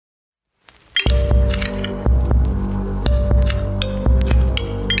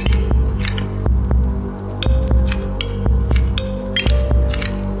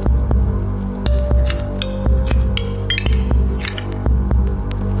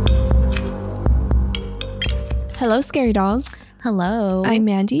Hello, Scary Dolls. Hello. I'm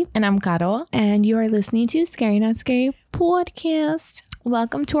Mandy. And I'm Caro. And you are listening to Scary Not Scary podcast.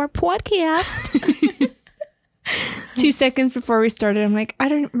 Welcome to our podcast. 2 seconds before we started, I'm like, I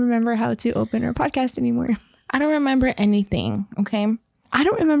don't remember how to open our podcast anymore. I don't remember anything, okay? I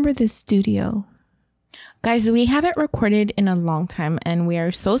don't remember the studio. Guys, we haven't recorded in a long time, and we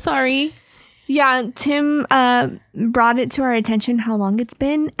are so sorry. Yeah, Tim brought it to our attention how long it's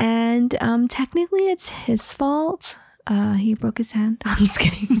been, and technically it's his fault. He broke his hand. I'm just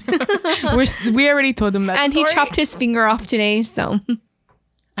kidding. We already told him that and story. He chopped his finger off today, so...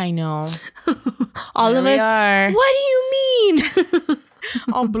 I know. All of us are. What do you mean?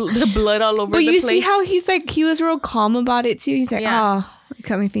 The blood all over but the place. you see how he was real calm about it too. He's like, Yeah. oh, I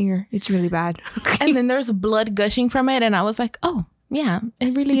cut my finger. It's really bad. And then there's blood gushing from it, and I was like, oh, yeah,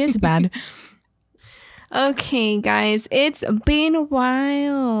 it really is bad. Okay, guys, it's been a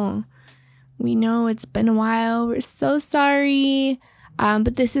while. We know it's been a while. We're so sorry.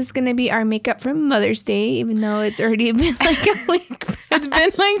 But this is going to be our makeup for Mother's Day, even though it's already been like a week. It's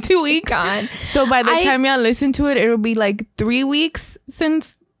been like 2 weeks. Gone. So by the time y'all listen to it, it'll be like 3 weeks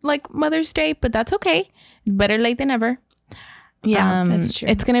since like Mother's Day, but that's okay. Better late than never. Yeah, that's true.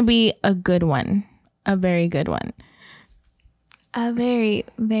 It's going to be a good one. A very good one. A very,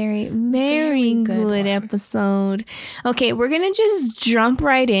 very, very good episode. Okay, we're going to just jump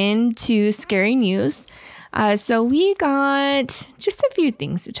right into scary news. So we got just a few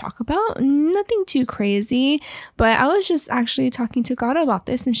things to talk about. Nothing too crazy, but I was just actually talking to God about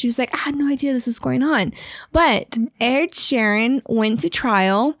this, and she was like, I had no idea this was going on. But Ed Sheeran went to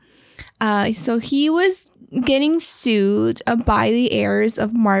trial. So he was getting sued by the heirs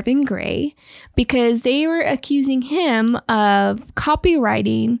of Marvin Gaye because they were accusing him of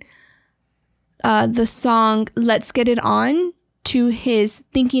copywriting the song Let's Get It On to his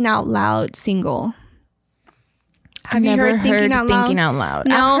Thinking Out Loud single. Have you heard Thinking Out Loud?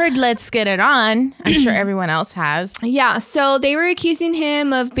 No. I've heard Let's Get It On. I'm sure everyone else has. Yeah, so they were accusing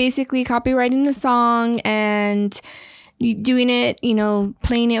him of basically copywriting the song and doing it,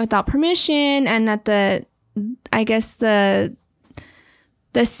 playing it without permission, and that the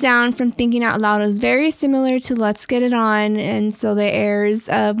sound from Thinking Out Loud was very similar to Let's Get It On. And so the heirs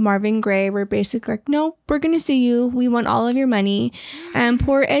of Marvin Gaye were basically like, no, we're going to sue you. We want all of your money. And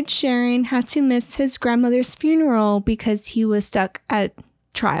poor Ed Sheeran had to miss his grandmother's funeral because he was stuck at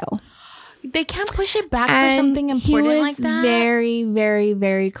trial. They can't push it back for something important like that. He was very, very,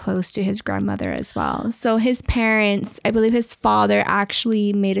 very close to his grandmother as well. So his parents, I believe his father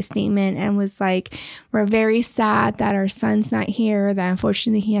actually made a statement and was like, we're very sad that our son's not here, that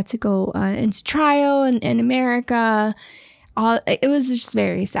unfortunately he had to go into trial in America. It was just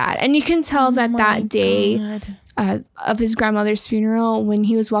very sad. And you can tell that day of his grandmother's funeral, when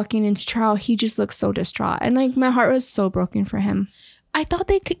he was walking into trial, he just looked so distraught. And like my heart was so broken for him. I thought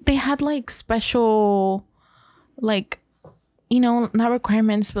they had like special, like, not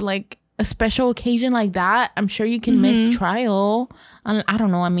requirements, but like a special occasion like that. I'm sure you can miss trial. I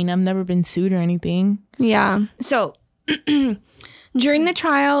don't know. I mean, I've never been sued or anything. Yeah. So during the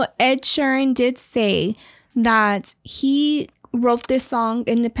trial, Ed Sheeran did say that he wrote this song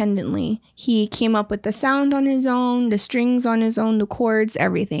independently. He came up with the sound on his own, the strings on his own, the chords,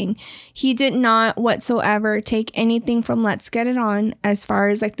 everything. He did not whatsoever take anything from Let's Get It On as far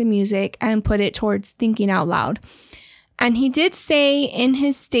as like the music and put it towards Thinking Out Loud. And he did say in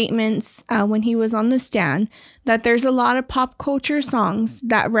his statements when he was on the stand that there's a lot of pop culture songs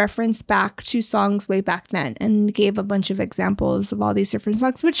that reference back to songs way back then, and gave a bunch of examples of all these different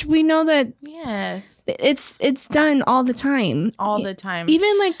songs, which we know that it's done all the time. All the time.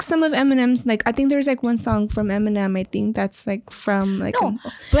 Even like some of Eminem's, like I think there's like one song from Eminem, I think that's like from like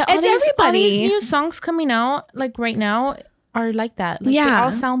but all these new songs coming out like right now are like that. Like, they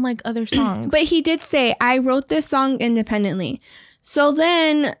all sound like other songs. But he did say, I wrote this song independently. So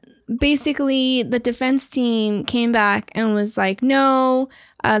then basically the defense team came back and was like, no.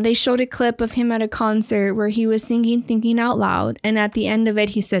 They showed a clip of him at a concert where he was singing Thinking Out Loud. And at the end of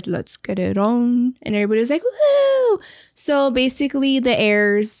it, he said, let's get it on. And everybody was like, woo! So basically the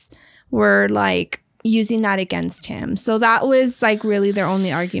heirs were like using that against him. So that was like really their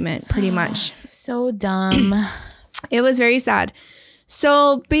only argument, pretty much. So dumb. It was very sad.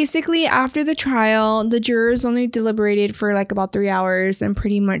 So basically after the trial, the jurors only deliberated for like about 3 hours and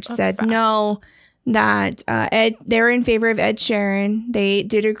pretty much said no, that they were in favor of Ed Sheeran. They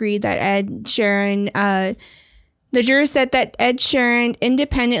did agree that Ed Sheeran The juror said that Ed Sheeran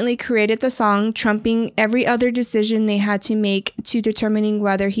independently created the song, trumping every other decision they had to make to determining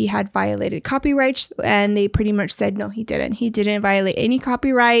whether he had violated copyrights. And they pretty much said, no, he didn't. He didn't violate any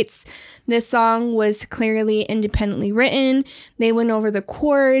copyrights. This song was clearly independently written. They went over the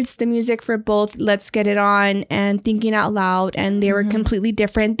chords, the music for both Let's Get It On and Thinking Out Loud, and they were completely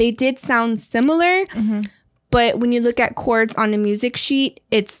different. They did sound similar, but when you look at chords on the music sheet,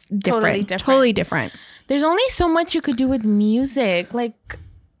 it's different. Totally different. There's only so much you could do with music. Like,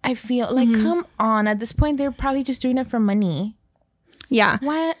 I feel like, come on. At this point, they're probably just doing it for money. Yeah.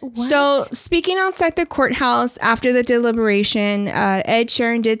 What? So, speaking outside the courthouse after the deliberation, Ed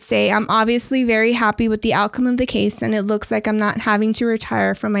Sheeran did say, I'm obviously very happy with the outcome of the case, and it looks like I'm not having to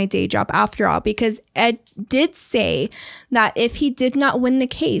retire from my day job after all, because Ed did say that if he did not win the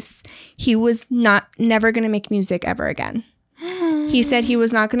case, he was never going to make music ever again. He said he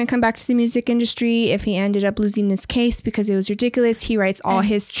was not going to come back to the music industry if he ended up losing this case because it was ridiculous. He writes all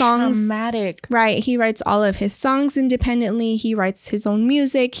his songs. Traumatic. Right. He writes all of his songs independently. He writes his own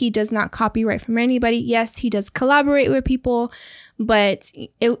music. He does not copyright from anybody. Yes, he does collaborate with people, but he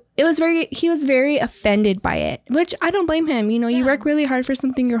was very offended by it, which I don't blame him. You know, you work really hard for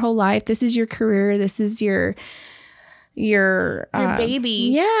something your whole life. This is your career. This is your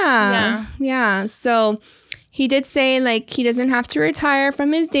baby. Yeah. So he did say, like, he doesn't have to retire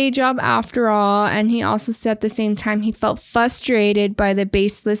from his day job after all. And he also said at the same time he felt frustrated by the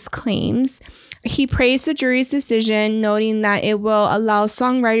baseless claims. He praised the jury's decision, noting that it will allow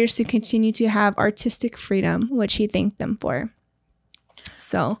songwriters to continue to have artistic freedom, which he thanked them for.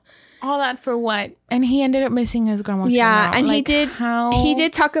 So all that for what? And he ended up missing his grandma's funeral. And like, he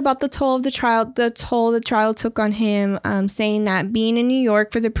did talk about the toll of the trial took on him, saying that being in New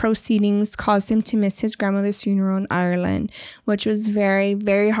York for the proceedings caused him to miss his grandmother's funeral in Ireland, which was very,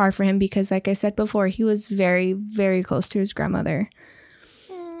 very hard for him because, like I said before, he was very, very close to his grandmother.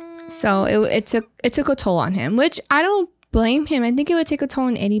 So it took a toll on him, which I don't blame him. I think it would take a toll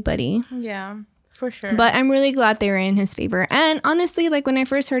on anybody. Yeah. For sure. But I'm really glad they were in his favor. And honestly, like, when I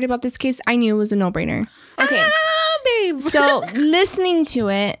first heard about this case, I knew it was a no-brainer. Okay. Babe. So listening to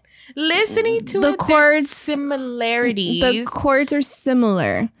it, the chords, similarities. The chords are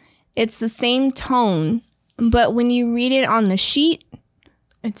similar. It's the same tone, but when you read it on the sheet,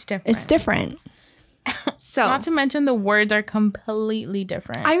 it's different. It's different. So not to mention the words are completely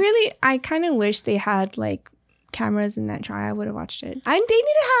different. I kind of wish they had like cameras in that trial. I would have watched it. They need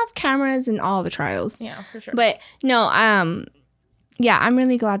to have cameras in all the trials. Yeah, for sure. But no, yeah, I'm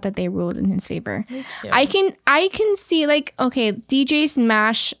really glad that they ruled in his favor. Me too. I can see, like, okay, DJs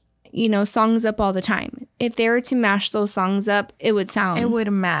mash, you know, songs up all the time. If they were to mash those songs up, it would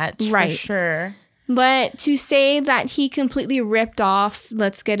match, right, for sure. But to say that he completely ripped off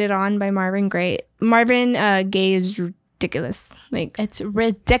 "Let's Get It On" by Marvin Gaye is ridiculous. Like, it's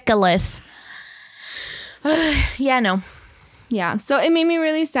ridiculous. Yeah, no. Yeah, so it made me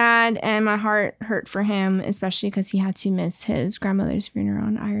really sad, and my heart hurt for him, especially because he had to miss his grandmother's funeral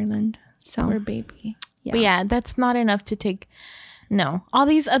in Ireland. So poor baby. Yeah. But yeah, that's not enough to take. No, all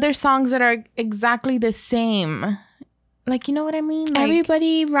these other songs that are exactly the same, like, you know what I mean? Like,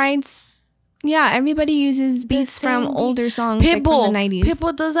 everybody writes. Yeah, everybody uses beats from older songs, like from the 90s.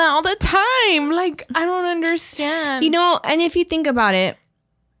 People does that all the time. Like, I don't understand. You know, and if you think about it,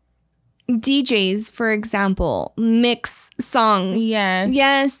 DJs, for example, mix songs.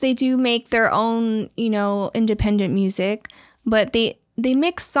 Yes, they do make their own, you know, independent music, but they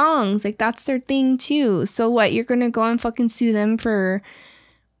mix songs. Like, that's their thing too. So what, you're gonna go and fucking sue them for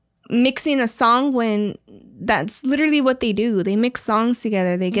mixing a song when that's literally what they do? They mix songs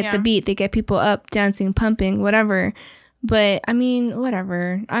together. They get the beat. They get people up, dancing, pumping, whatever. But I mean,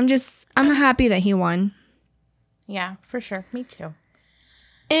 whatever. I'm happy that he won. Yeah, for sure. Me too.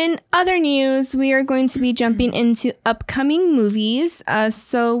 In other news, we are going to be jumping into upcoming movies.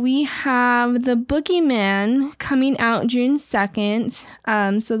 So we have The Boogeyman coming out June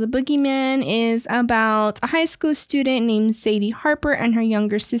 2nd. So The Boogeyman is about a high school student named Sadie Harper and her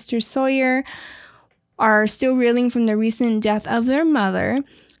younger sister Sawyer are still reeling from the recent death of their mother.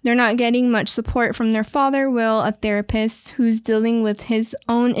 They're not getting much support from their father, Will, a therapist who's dealing with his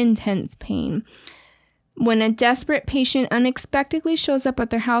own intense pain. When a desperate patient unexpectedly shows up at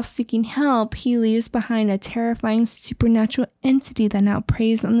their house seeking help, he leaves behind a terrifying supernatural entity that now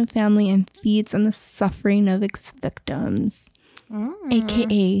preys on the family and feeds on the suffering of its victims,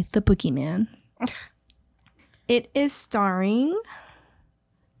 aka the Boogeyman. It is starring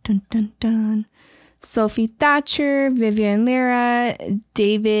dun dun dun Sophie Thatcher, Vivian Lira,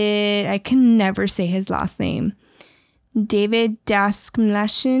 David, I can never say his last name, David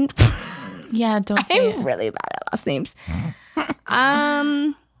Daskamlashin. Yeah, don't say I'm really bad at last names.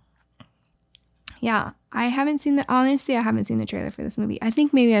 Yeah, I haven't seen honestly, I haven't seen the trailer for this movie. I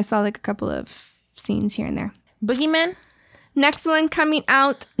think maybe I saw like a couple of scenes here and there. Boogeyman? Next one coming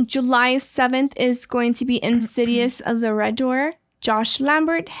out July 7th is going to be Insidious The Red Door. Josh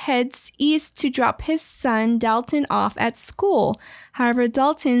Lambert heads east to drop his son Dalton off at school. However,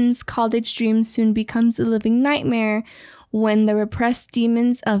 Dalton's college dream soon becomes a living nightmare when the repressed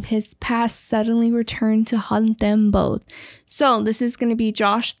demons of his past suddenly return to haunt them both. So this is going to be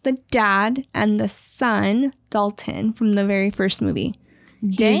Josh the dad and the son Dalton from the very first movie.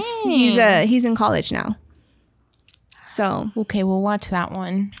 He's in college now. So okay, we'll watch that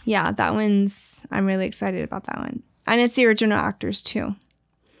one. Yeah, I'm really excited about that one. And it's the original actors too.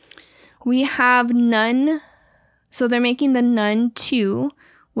 We have Nun. So they're making The Nun 2,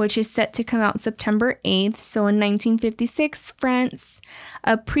 which is set to come out September 8th. So in 1956, France,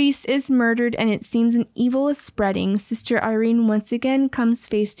 a priest is murdered and it seems an evil is spreading. Sister Irene once again comes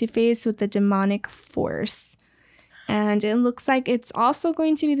face to face with the demonic force. And it looks like it's also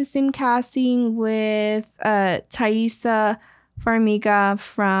going to be the same casting with Thaisa Farmiga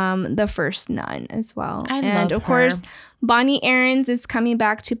from the first Nun as well. I and love of her. course, Bonnie Aarons is coming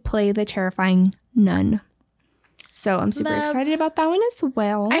back to play the terrifying nun. So I'm super excited about that one as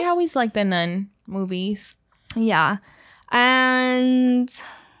well. I always like the Nun movies. Yeah. And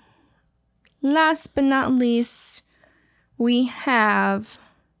last but not least, we have...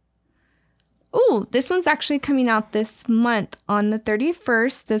 Ooh, this one's actually coming out this month on the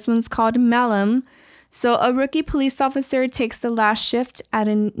 31st. This one's called Malum. So a rookie police officer takes the last shift at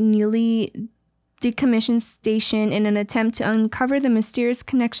a newly decommissioned station in an attempt to uncover the mysterious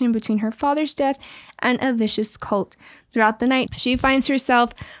connection between her father's death and a vicious cult. Throughout the night, she finds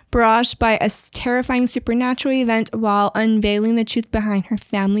herself barraged by a terrifying supernatural event while unveiling the truth behind her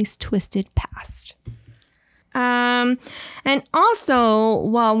family's twisted past. And also,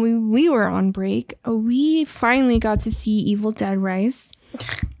 while we were on break, we finally got to see Evil Dead Rise.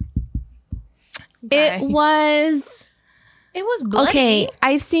 Guys. It was bloody. okay.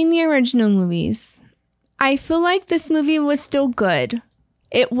 I've seen the original movies. I feel like this movie was still good.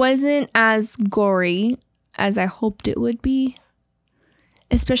 It wasn't as gory as I hoped it would be.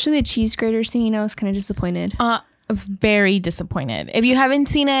 Especially the cheese grater scene. I was kind of disappointed. Very disappointed. If you haven't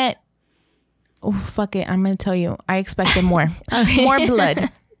seen it, oh fuck it, I'm gonna tell you. I expected more. Okay. More blood.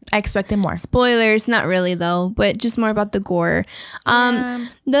 I expected more. Spoilers, not really though, but just more about the gore.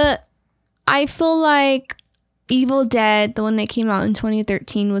 I feel like Evil Dead, the one that came out in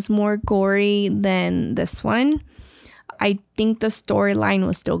 2013, was more gory than this one. I think the storyline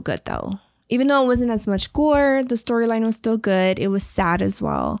was still good though. Even though it wasn't as much gore, the storyline was still good. It was sad as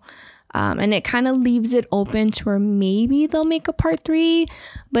well. And it kind of leaves it open to where maybe they'll make a part 3,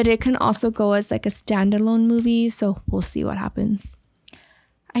 but it can also go as like a standalone movie. So we'll see what happens.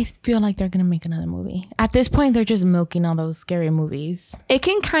 I feel like they're gonna make another movie. At this point, they're just milking all those scary movies. It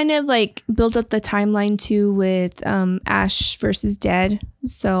can kind of like build up the timeline too with Ash versus Dead.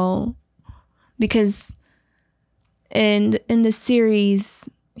 So because in the series,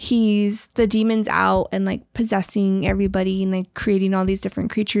 the demon's out and like possessing everybody and like creating all these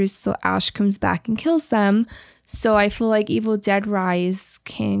different creatures. So Ash comes back and kills them. So I feel like Evil Dead Rise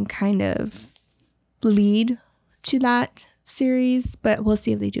can kind of lead to that series, but we'll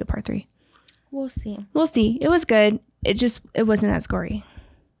see if they do a part 3. We'll see. It was good. It wasn't as gory.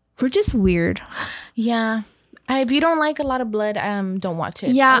 We're just weird. Yeah. If you don't like a lot of blood, don't watch it.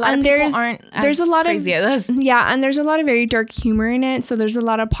 Yeah, and there's a lot of and there's a lot of very dark humor in it. So there's a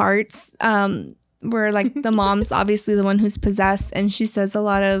lot of parts where like the mom's obviously the one who's possessed, and she says a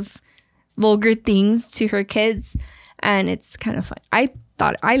lot of vulgar things to her kids, and it's kind of fun.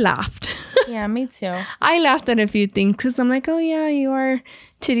 I laughed. Yeah, me too. I laughed at a few things because I'm like, oh yeah, you are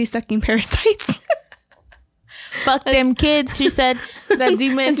titty sucking parasites. Fuck them kids, she said. That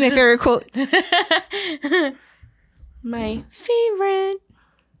demon. That's my favorite quote. My favorite.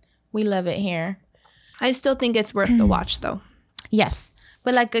 We love it here. I still think it's worth the watch though. Yes.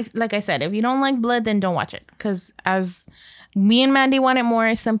 But like I said, if you don't like blood, then don't watch it. Because as me and Mandy wanted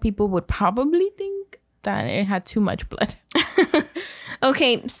more, some people would probably think that it had too much blood.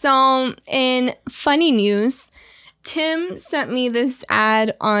 Okay, so in funny news, Tim sent me this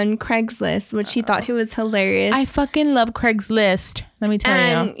ad on Craigslist, which he thought he was hilarious. I fucking love Craigslist. Let me tell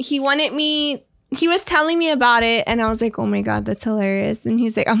you. And he wanted me he was telling me about it, and I was like, oh my God, that's hilarious. And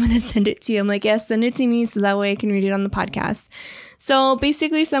he's like, I'm going to send it to you. I'm like, yes, send it to me so that way I can read it on the podcast. So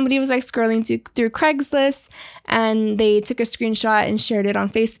basically, somebody was like scrolling through Craigslist, and they took a screenshot and shared it on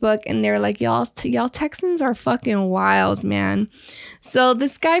Facebook. And they were like, y'all Texans are fucking wild, man. So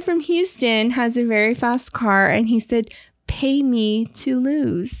this guy from Houston has a very fast car, and he said, pay me to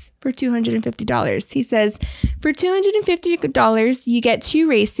lose for $250. He says, for $250, you get 2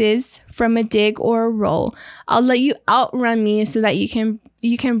 races from a dig or a roll. I'll let you outrun me so that you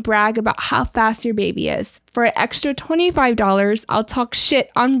can brag about how fast your baby is. For an extra $25, I'll talk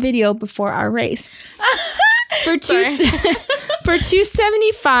shit on video before our race. For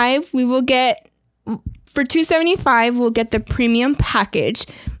 $275, we'll get the premium package,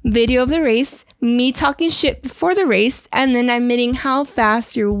 video of the race, me talking shit before the race, and then admitting how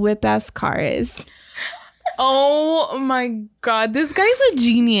fast your whip-ass car is. Oh my God, this guy's a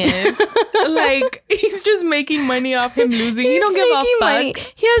genius. Like, he's just making money off him losing. He don't give a fuck. Money.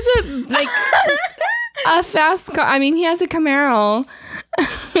 He has a fast car. I mean, he has a Camaro.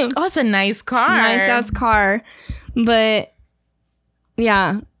 Oh, it's a nice car. Nice ass car. But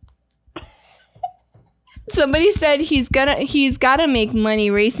yeah. Somebody said he's gotta make money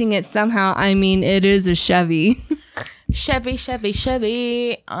racing it somehow. I mean, it is a Chevy. Chevy.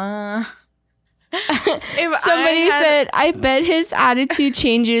 Somebody said, I bet his attitude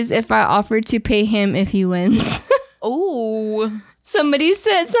changes if I offer to pay him if he wins. Oh. Somebody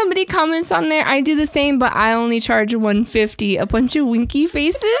comments on there, I do the same, but I only charge $150. A bunch of winky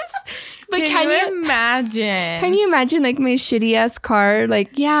faces. But can you imagine? Can you imagine, like, my shitty ass car?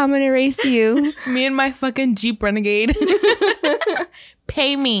 Like, yeah, I'm gonna race you. Me and my fucking Jeep Renegade.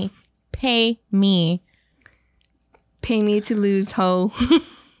 Pay me to lose, ho.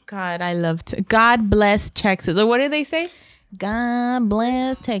 God, I love God bless Texas. Or what did they say? God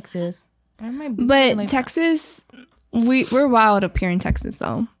bless Texas. But like Texas, we're wild up here in Texas,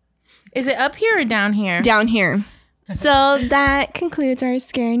 though. Is it up here or down here? Down here. So that concludes our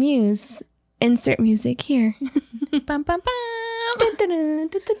scary news. Insert music here. Bum, bum, bum.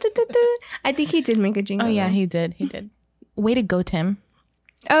 I think he did make a jingle. Oh, yeah, he did. Way to go, Tim.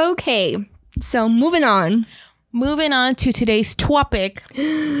 Okay, so moving on to today's topic.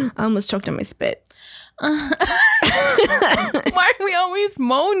 I almost choked on my spit. Why are we always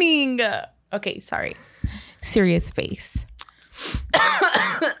moaning? Okay, sorry. Serious face.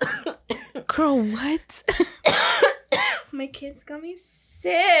 Girl, what? My kids got me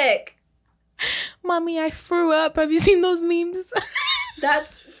sick. Mommy, I threw up. Have you seen those memes?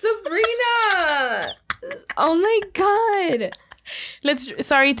 That's Sabrina. Oh my God.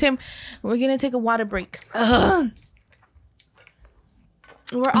 Sorry, Tim. We're going to take a water break. We're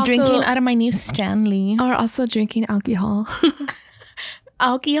also drinking out of my new Stanley. We're also drinking alcohol.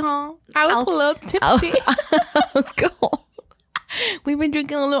 Alcohol? I was a little tipsy. Alcohol. We've been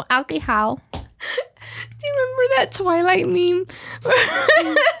drinking a little alcohol. Do you remember that Twilight meme?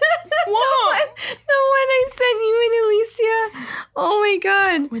 What? The one I sent you and Alicia. Oh my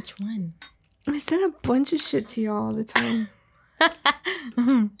God. Which one? I sent a bunch of shit to you all the time.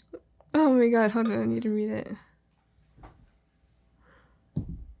 Oh my God. Hold on. I need to read it.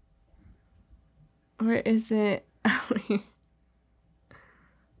 Where is it?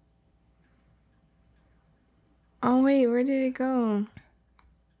 Oh wait, where did it go?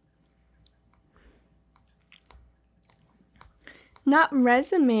 Not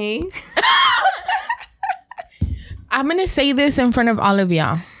resume. I'm going to say this in front of all of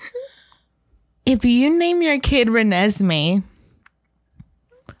y'all. If you name your kid Renesmee,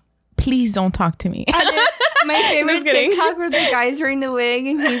 please don't talk to me. My favorite TikTok where the guy's wearing the wig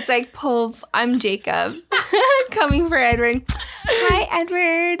and he's like, Pove, I'm Jacob. Coming for Edward. Hi,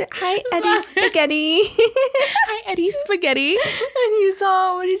 Edward. Hi, Eddie Spaghetti. Hi, Eddie Spaghetti. And he's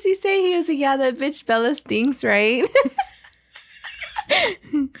all, what does he say? He goes, yeah, that bitch Bella stinks, right?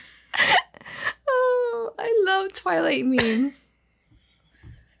 Oh, I love Twilight memes.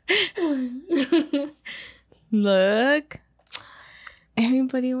 Look.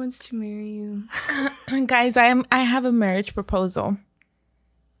 Everybody wants to marry you. Guys, I have a marriage proposal.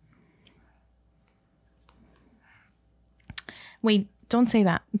 Wait, don't say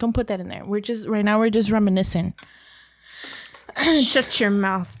that. Don't put that in there. We're just reminiscing. Shut your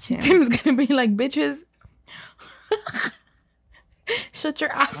mouth, Tim. Tim's gonna be like, bitches. Shut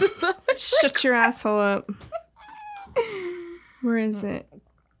your asses up. Shut your asshole up. Where is it?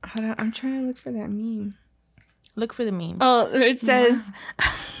 I'm trying to look for that meme. Look for the meme. Oh, it says... I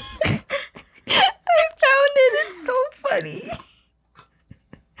found it. It's so funny.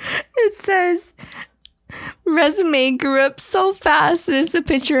 It says, resume grew up so fast. It's a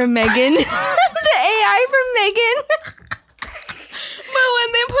picture of Megan. The AI from Megan. But when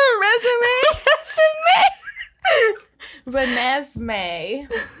they put resume.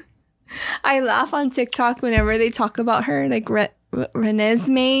 I laugh on TikTok whenever they talk about her, like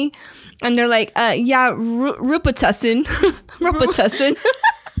Renesmee, and they're like, Rupatussin. Rupatussin.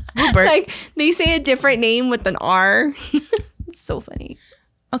 Like, they say a different name with an R. It's so funny.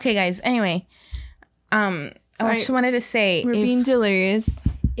 Okay, guys. Anyway, I just wanted to say, we're being delirious.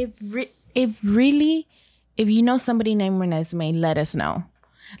 If you know somebody named Renesmee, let us know.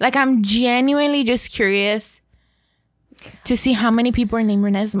 Like, I'm genuinely just curious to see how many people are named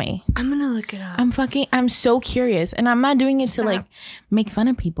Renesmee. I'm gonna look it up. I'm so curious, and I'm not doing it to like make fun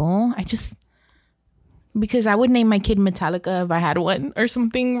of people. Because I would name my kid Metallica if I had one, or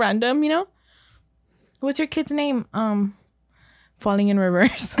something random, you know? What's your kid's name? Falling in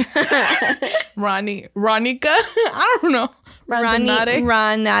Reverse. Ronica? I don't know.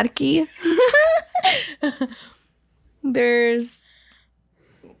 Ranarki. There's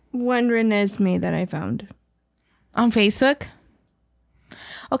one Renesmee that I found. On Facebook?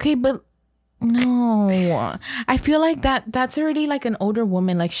 Okay, but no. I feel like that's already like an older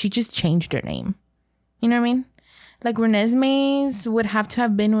woman. Like, she just changed her name. You know what I mean? Like, Renesmee's would have to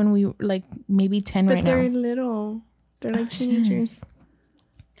have been when we were like maybe 10 right now. But they're little. They're like teenagers.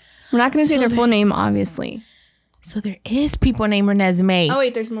 We're not going to say their full name, obviously. So there is people named Renesmee. Oh,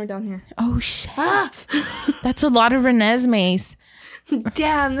 wait, there's more down here. Oh, shit. That's a lot of Renesmees.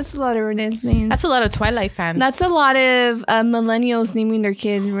 Damn, that's a lot of Renesmees. That's a lot of Twilight fans. That's a lot of millennials naming their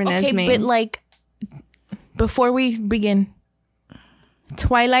kid Renesmee. Okay, but like, before we begin,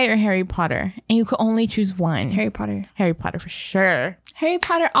 Twilight or Harry Potter? And you could only choose one. Harry Potter. Harry Potter for sure. Harry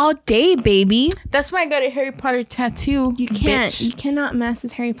Potter all day, baby. That's why I got a Harry Potter tattoo. You cannot mess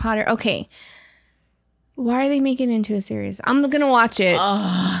with Harry Potter. Okay. Why are they making it into a series? I'm gonna watch it.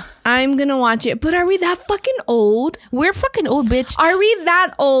 I'm gonna watch it. But are we that fucking old? We're fucking old, bitch. Are we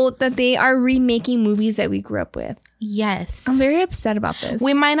that old that they are remaking movies that we grew up with? Yes. I'm very upset about this.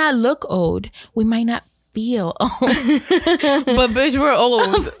 We might not look old. We might not feel old. But bitch, we're old.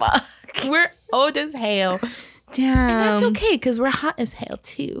 Oh, fuck. We're old as hell. Damn. And that's okay, because we're hot as hell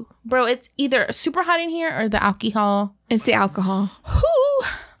too. Bro, it's either super hot in here or the alcohol. It's the alcohol. Whoo.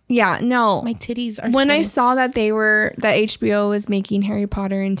 Yeah, no. My titties are when I saw that that HBO was making Harry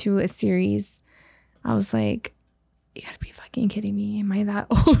Potter into a series, I was like, you gotta be fucking kidding me. Am I that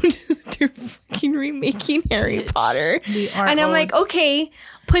old? They're fucking remaking Harry Potter. And I'm like, okay,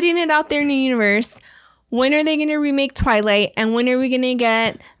 putting it out there in the universe. When are they gonna remake Twilight? And when are we gonna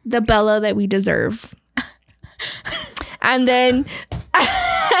get the Bella that we deserve? And then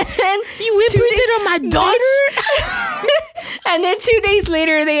you imprinted on my daughter. And then 2 days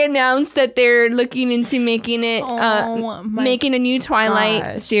later, they announced that they're looking into making it, making a new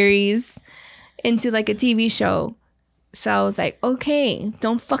Twilight series into like a TV show. So I was like, okay,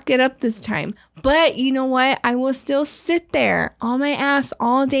 don't fuck it up this time. But you know what? I will still sit there on my ass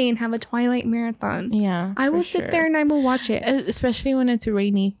all day and have a Twilight marathon. Yeah, I will sit there and I will watch it, especially when it's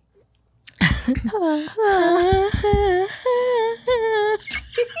rainy.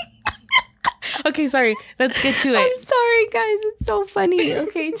 Okay, sorry. Let's get to it. I'm sorry, guys. It's so funny.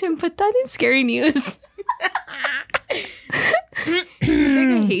 Okay, Tim, put that in scary news. It's like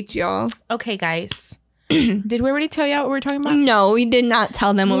I hate y'all. Okay, guys. Did we already tell y'all what we're talking about? No, we did not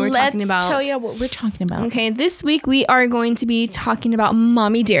tell them what we're talking about. Let's tell y'all what we're talking about. Okay, this week we are going to be talking about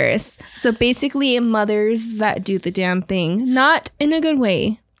Mommy Dearest. So basically, mothers that do the damn thing. Not in a good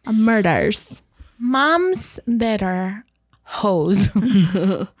way. Murders. Moms that are hoes.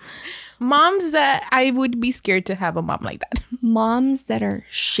 Moms that I would be scared to have a mom like that. Moms that are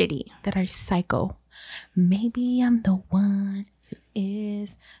shitty. That are psycho. Maybe I'm the one who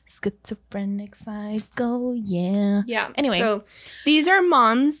is schizophrenic psycho. Yeah. Yeah. Anyway. So these are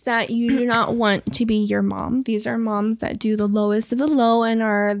moms that you do not want to be your mom. These are moms that do the lowest of the low and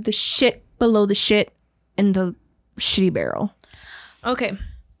are the shit below the shit in the shitty barrel. Okay.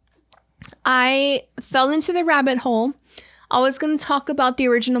 I fell into the rabbit hole. I was going to talk about the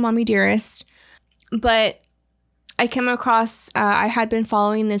original Mommy Dearest, but I came across, I had been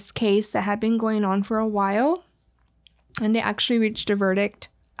following this case that had been going on for a while, and they actually reached a verdict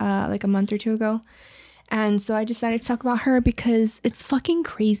like a month or two ago. And so I decided to talk about her because it's fucking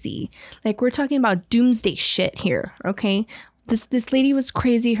crazy. Like, we're talking about doomsday shit here, okay? This lady was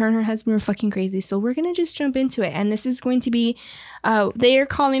crazy. Her and her husband were fucking crazy. So we're going to just jump into it. And this is going to be, they are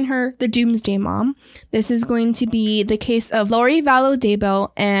calling her the Doomsday Mom. This is going to be the case of Lori Vallow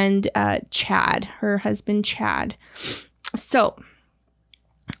Daybell and Chad, her husband Chad. So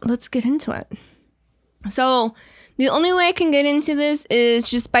let's get into it. So the only way I can get into this is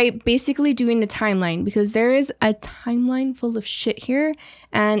just by basically doing the timeline, because there is a timeline full of shit here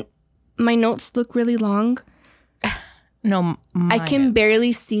and my notes look really long. No, I can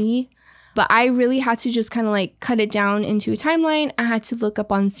barely see, but I really had to just kind of like cut it down into a timeline. I had to look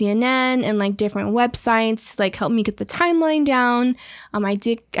up on CNN and like different websites to like help me get the timeline down. I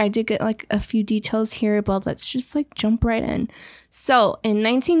did get like a few details here, but let's just like jump right in. So in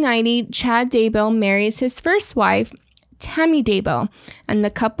 1990, Chad Daybell marries his first wife, Tammy Daybell, and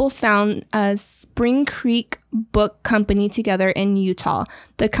the couple found a Spring Creek book company together in Utah.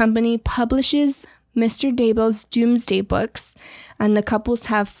 The company publishes Mr. Daybell's Doomsday books, and the couples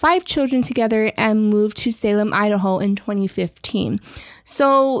have 5 children together and moved to Salem, Idaho in 2015.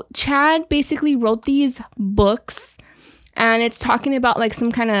 So Chad basically wrote these books, and it's talking about like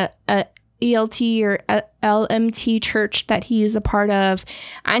some kind of ELT or LMT church that he is a part of,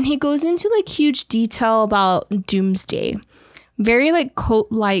 and he goes into like huge detail about doomsday. Very like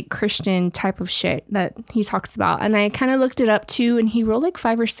cult-like Christian type of shit that he talks about. And I kind of looked it up too, and he wrote like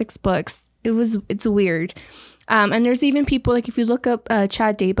 5 or 6 books. It's weird. And there's even people, like if you look up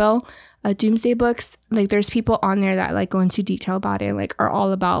Chad Daybell, Doomsday books, like there's people on there that like go into detail about it, like are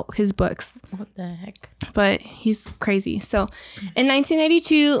all about his books. What the heck? But he's crazy. So in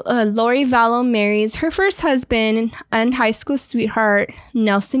 1992, Lori Vallow marries her first husband and high school sweetheart,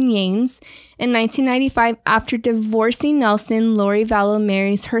 Nelson Yanes. In 1995, after divorcing Nelson, Lori Vallow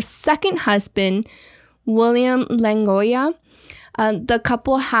marries her second husband, William Langoya. The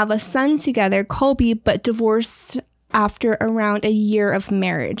couple have a son together, Colby, but divorced after around a year of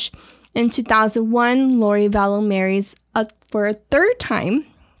marriage. In 2001, Lori Vallow marries for a third time.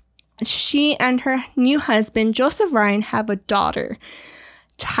 She and her new husband, Joseph Ryan, have a daughter,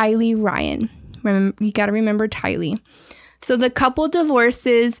 Tylee Ryan. You got to remember Tylee. So the couple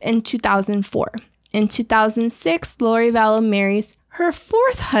divorces in 2004. In 2006, Lori Vallow marries her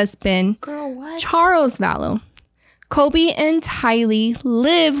fourth husband, Charles Vallow. Colby and Tylee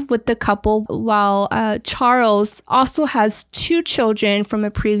live with the couple while Charles also has 2 children from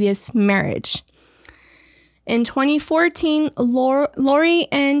a previous marriage. In 2014, Lori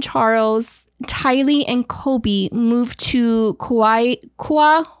and Charles, Tylee and Colby moved to Kauai,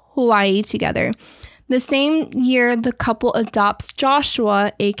 Hawaii together. The same year, the couple adopts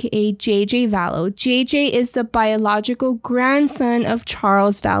Joshua, aka JJ Vallow. JJ is the biological grandson of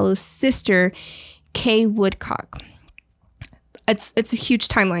Charles Vallow's sister, Kay Woodcock. It's a huge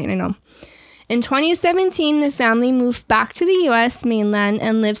timeline, I know. In 2017, the family moved back to the U.S. mainland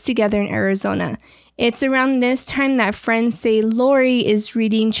and lives together in Arizona. It's around this time that friends say Lori is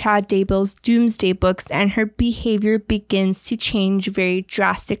reading Chad Daybell's Doomsday books and her behavior begins to change very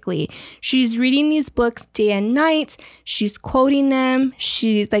drastically. She's reading these books day and night. She's quoting them.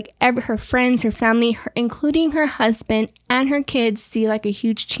 She's like her friends, her family, including her husband and her kids see like a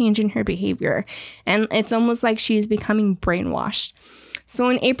huge change in her behavior. And it's almost like she's becoming brainwashed. So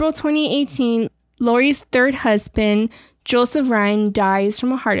in April 2018, Lori's third husband, Joseph Ryan, dies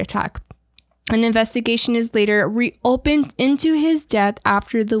from a heart attack. An investigation is later reopened into his death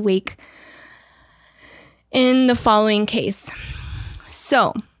after the wake in the following case.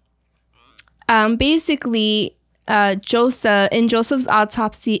 So, basically, Joseph's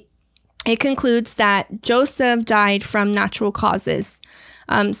autopsy, it concludes that Joseph died from natural causes.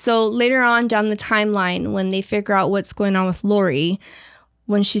 So later on down the timeline, when they figure out what's going on with Lori,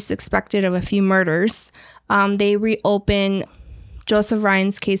 when she's suspected of a few murders, they reopen Joseph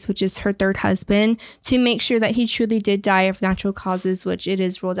Ryan's case, which is her third husband, to make sure that he truly did die of natural causes, which it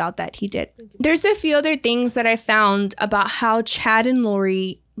is ruled out that he did. There's a few other things that I found about how Chad and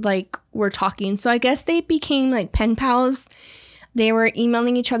Lori were talking. So I guess they became like pen pals. They were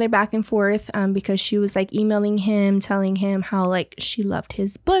emailing each other back and forth because she was emailing him, telling him how she loved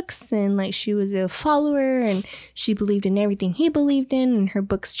his books and she was a follower and she believed in everything he believed in,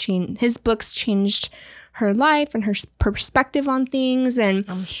 and his books changed her life and her perspective on things, and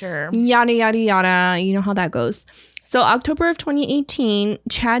I'm sure yada yada yada. You know how that goes. So October of 2018,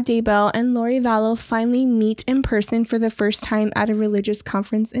 Chad Daybell and Lori Vallow finally meet in person for the first time at a religious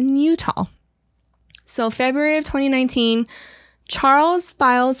conference in Utah. So February of 2019, Charles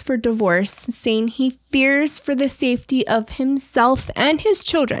files for divorce, saying he fears for the safety of himself and his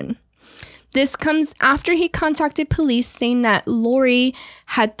children. This comes after he contacted police saying that Lori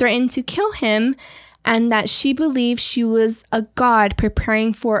had threatened to kill him and that she believed she was a god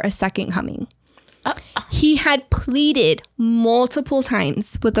preparing for a second coming. He had pleaded multiple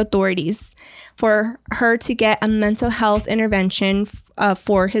times with authorities for her to get a mental health intervention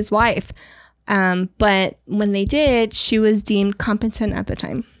for his wife. But when they did, she was deemed competent at the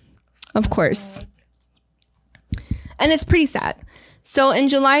time. Of course, And it's pretty sad. So in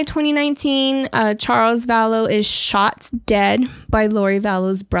July 2019, Charles Vallow is shot dead by Lori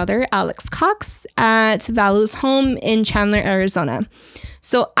Vallow's brother, Alex Cox, at Vallow's home in Chandler, Arizona.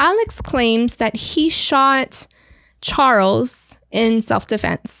 So Alex claims that he shot Charles in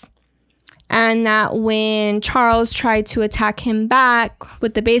self-defense, and that when Charles tried to attack him back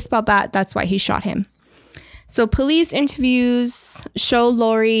with the baseball bat, that's why he shot him. So police interviews show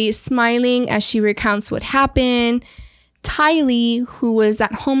Lori smiling as she recounts what happened. Tylee, who was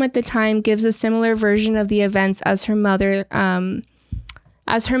at home at the time, gives a similar version of the events as her mother and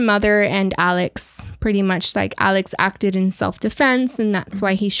Alex. Pretty much like Alex acted in self-defense, and that's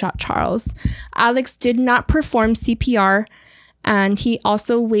why he shot Charles. Alex did not perform CPR, and he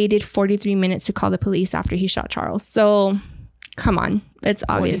also waited 43 minutes to call the police after he shot Charles. So, come on, it's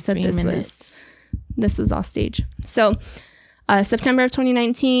obvious that this was all staged. So, September of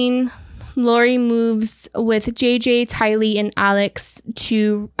 2019. Lori moves with JJ, Tylee, and Alex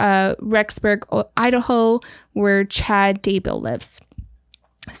to Rexburg, Idaho, where Chad Daybell lives.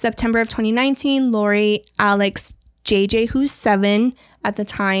 September of 2019, Lori, Alex, JJ, who's 7 at the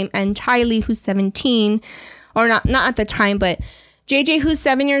time, and Tylee, who's 17, or not at the time, but JJ, who's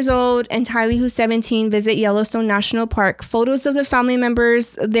 7 years old, and Tylee, who's 17, visit Yellowstone National Park. Photos of the family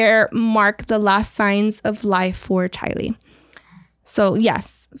members there mark the last signs of life for Tylee. So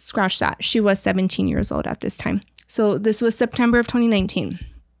yes, scratch that. She was 17 years old at this time. So this was September of 2019.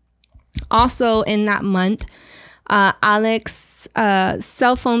 Also in that month, Alex's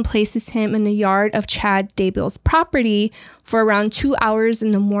cell phone places him in the yard of Chad Daybell's property for around 2 hours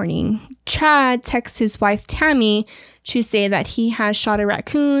in the morning. Chad texts his wife Tammy to say that he has shot a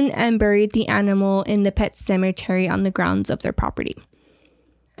raccoon and buried the animal in the pet cemetery on the grounds of their property.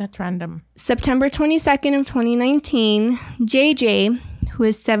 That's random. September 22nd of 2019, JJ, who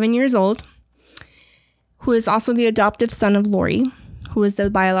is 7 years old, who is also the adoptive son of Lori, who is the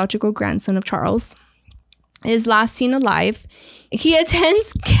biological grandson of Charles, is last seen alive. He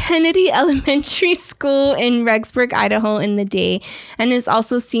attends Kennedy Elementary School in Rexburg, Idaho in the day, and is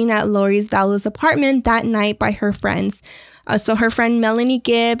also seen at Lori Vallow's apartment that night by her friends. So her friend Melanie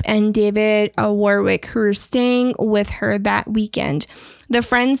Gibb and David Warwick, who are staying with her that weekend. The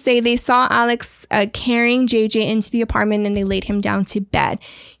friends say they saw Alex carrying JJ into the apartment and they laid him down to bed.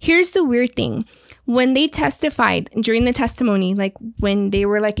 Here's the weird thing. When they testified during the testimony, like when they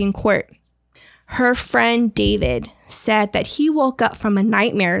were like in court, her friend David said that he woke up from a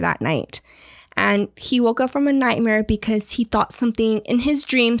nightmare that night. And he woke up from a nightmare because he thought something in his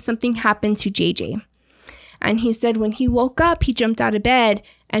dream, something happened to JJ. And he said when he woke up, he jumped out of bed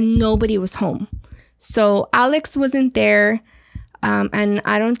and nobody was home. So Alex wasn't there. And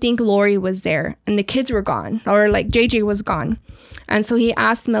I don't think Lori was there, and the kids were gone, or like JJ was gone. And so he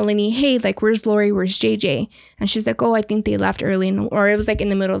asked Melanie, hey, like, where's Lori? Where's JJ? And she's like, oh, I think they left early, or it was like in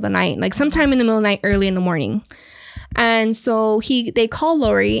the middle of the night, like sometime in the middle of the night, early in the morning. And so they call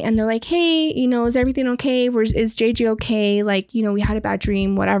Lori and they're like, hey, you know, is everything okay? Is JJ okay? Like, you know, we had a bad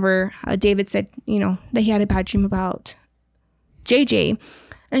dream, whatever. David said, you know, that he had a bad dream about JJ.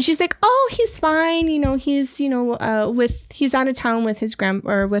 And she's like, oh, he's fine. You know, he's, you know, he's out of town with his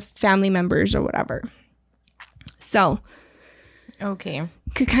or with family members or whatever. So, okay.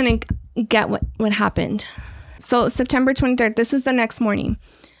 Could kind of get what happened. So September 23rd, this was the next morning.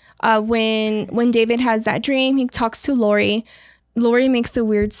 When David has that dream, he talks to Lori. Lori makes a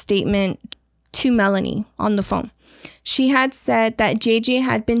weird statement to Melanie on the phone. She had said that JJ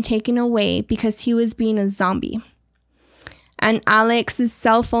had been taken away because he was being a zombie. And Alex's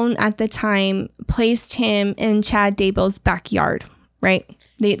cell phone at the time placed him in Chad Daybell's backyard, right?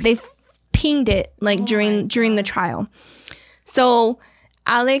 They pinged it like during the trial. So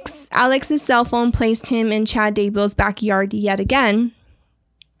Alex's cell phone placed him in Chad Daybell's backyard yet again.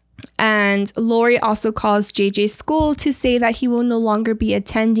 And Lori also calls JJ's school to say that he will no longer be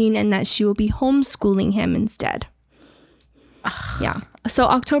attending and that she will be homeschooling him instead. Yeah. So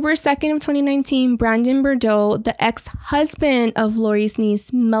October 2nd of 2019, Brandon Bordeaux, the ex-husband of Lori's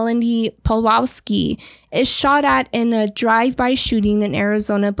niece, Melanie Pawlowski, is shot at in a drive-by shooting in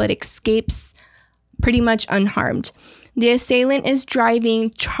Arizona, but escapes pretty much unharmed. The assailant is driving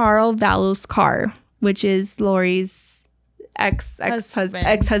Charles Vallow's car, which is Lori's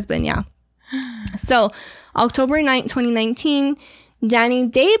ex-husband. Yeah. So October 9th, 2019, Danny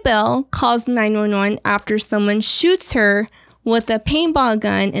Daybell calls 911 after someone shoots her with a paintball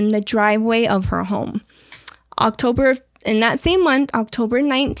gun in the driveway of her home. In that same month, October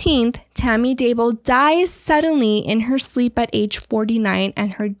 19th, Tammy Daybell dies suddenly in her sleep at age 49,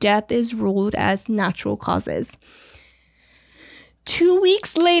 and her death is ruled as natural causes. 2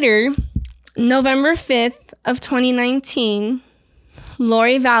 weeks later, November 5th, of 2019,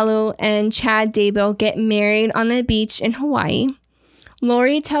 Lori Vallow and Chad Daybell get married on a beach in Hawaii.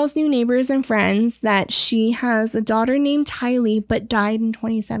 Lori tells new neighbors and friends that she has a daughter named Tylee, but died in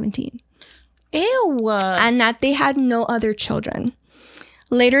 2017. Ew. And that they had no other children.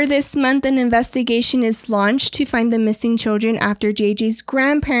 Later this month, an investigation is launched to find the missing children after JJ's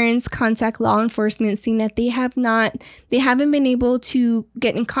grandparents contact law enforcement saying that they haven't been able to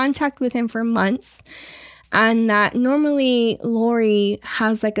get in contact with him for months, and that normally Lori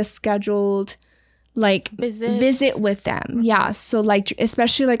has like a scheduled visit with them. Yeah. So like,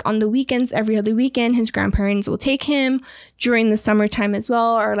 especially like on the weekends, every other weekend, his grandparents will take him. During the summertime as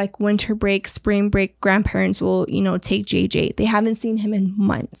well, or like winter break, spring break, grandparents will, take JJ. They haven't seen him in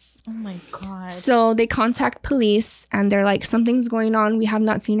months. Oh my God. So they contact police and they're like, something's going on. We have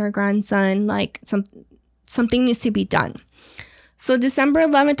not seen our grandson. Like something needs to be done. So December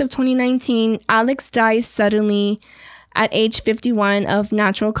 11th of 2019, Alex dies suddenly at age 51 of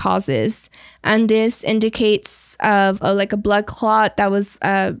natural causes, and this indicates of like a blood clot that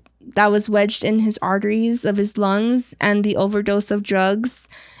was wedged in his arteries of his lungs and the overdose of drugs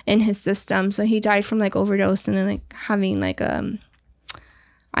in his system. So he died from like overdose and then like having like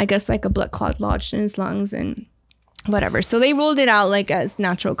I guess like a blood clot lodged in his lungs and whatever. So they ruled it out like as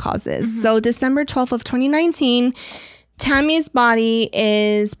natural causes. Mm-hmm. So December 12th of 2019, Tammy's body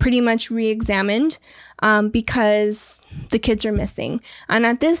is pretty much re-examined because the kids are missing. And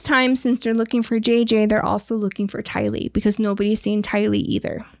at this time, since they're looking for JJ, they're also looking for Tylee because nobody's seen Tylee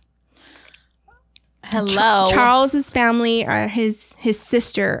either. Hello. Charles's family, his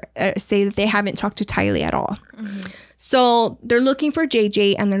sister, say that they haven't talked to Tylee at all. Mm-hmm. So they're looking for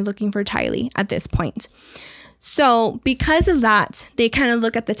JJ and they're looking for Tylee at this point. So because of that, they kind of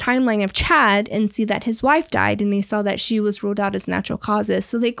look at the timeline of Chad and see that his wife died and they saw that she was ruled out as natural causes.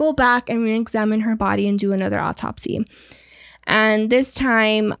 So they go back and re-examine her body and do another autopsy. And this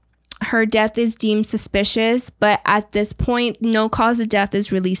time, her death is deemed suspicious, but at this point, no cause of death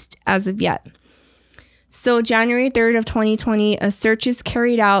is released as of yet. So January 3rd of 2020, a search is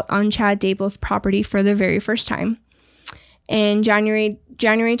carried out on Chad Daybell's property for the very first time. And January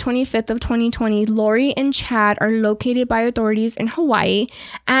 25th of 2020, Lori and Chad are located by authorities in Hawaii,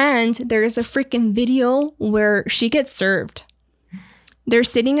 and there's a freaking video where she gets served. They're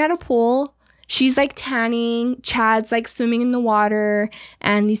sitting at a pool. She's like tanning. Chad's like swimming in the water,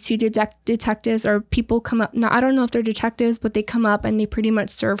 and these two detectives or people come up. Now, I don't know if they're detectives, but they come up and they pretty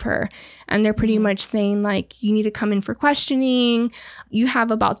much serve her. And they're pretty much saying like, you need to come in for questioning. You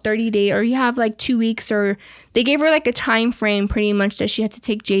have about 30 days, or you have like 2 weeks, or they gave her like a time frame pretty much that she had to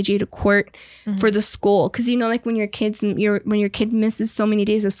take JJ to court for the school. Cause like when your kid misses so many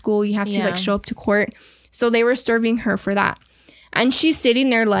days of school, you have to like show up to court. So they were serving her for that. And she's sitting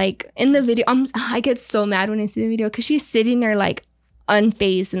there like in the video. I get so mad when I see the video because she's sitting there like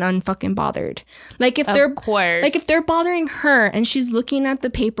unfazed and unfucking bothered. Like if they're bothering her and she's looking at the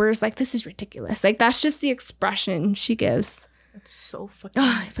papers, like this is ridiculous. Like that's just the expression she gives. It's so fucking.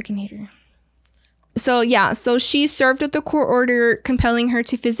 I fucking hate her. So yeah, so she served with the court order compelling her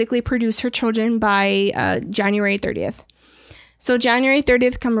to physically produce her children by January 30th. So January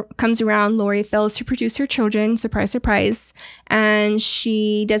 30th comes around, Lori fails to produce her children, surprise, surprise, and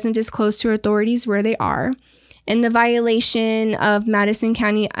she doesn't disclose to authorities where they are, in the violation of Madison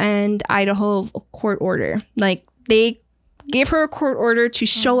County and Idaho court order. Like, they gave her a court order to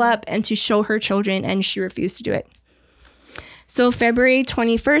show up and to show her children, and she refused to do it. So February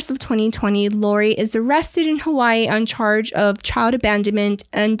 21st of 2020, Lori is arrested in Hawaii on charge of child abandonment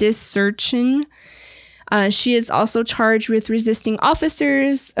and desertion. She is also charged with resisting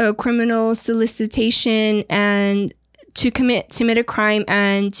officers, criminal solicitation, and to commit a crime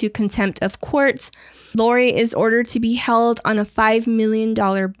and to contempt of court. Lori is ordered to be held on a $5 million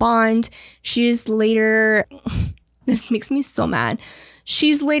bond. She is later, this makes me so mad.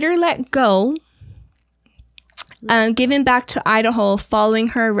 She's later let go, given back to Idaho following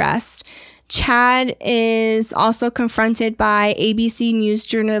her arrest. Chad is also confronted by ABC News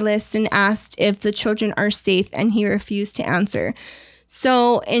journalists and asked if the children are safe, and he refused to answer.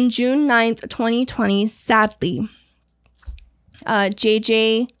 So in June 9th, 2020, sadly,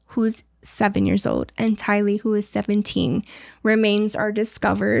 JJ, who's 7 years old, and Tylee, who is 17, remains are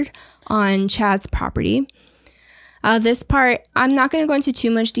discovered on Chad's property. This part, I'm not going to go into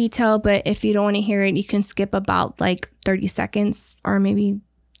too much detail, but if you don't want to hear it, you can skip about like 30 seconds or maybe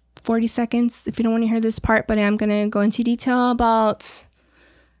 40 seconds if you don't want to hear this part, but I'm going to go into detail about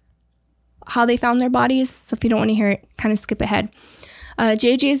how they found their bodies. So if you don't want to hear it, kind of skip ahead.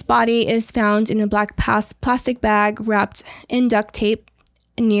 JJ's body is found in a black plastic bag wrapped in duct tape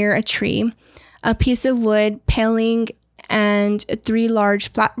near a tree. A piece of wood, paling, and 3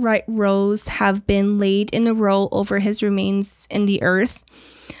 large flat right rows have been laid in a row over his remains in the earth.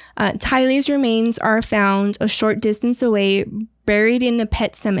 Tylee's remains are found a short distance away, buried in a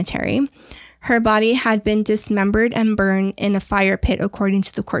pet cemetery. Her body had been dismembered and burned in a fire pit, according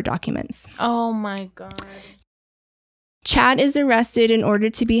to the court documents. Oh my God. Chad is arrested in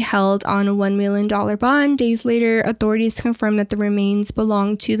order to be held on a $1 million bond. Days later, authorities confirmed that the remains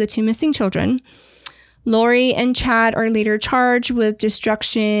belonged to the 2 missing children. Lori and Chad are later charged with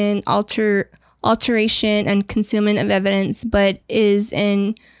destruction, alteration, and concealment of evidence, but is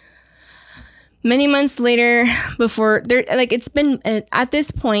in many months later before they're like, it's been at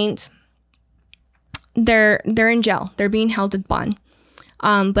this point, they're in jail. They're being held at bond.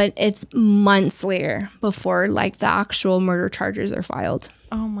 But it's months later before like the actual murder charges are filed.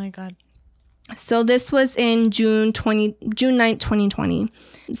 Oh my God. So this was in June 9th, 2020.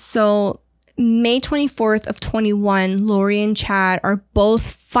 So May 24th of 21, Lori and Chad are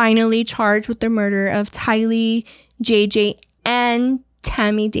both finally charged with the murder of Tylee, JJ, and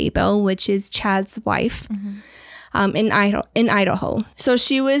Tammy Daybell, which is Chad's wife, in Idaho. So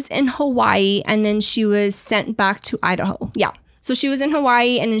she was in Hawaii and then she was sent back to Idaho. Yeah. So she was in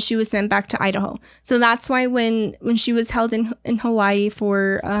Hawaii and then she was sent back to Idaho. So that's why when she was held in Hawaii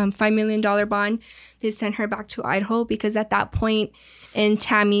for $5 million bond, they sent her back to Idaho because at that point in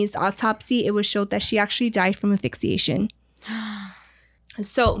Tammy's autopsy, it was showed that she actually died from asphyxiation.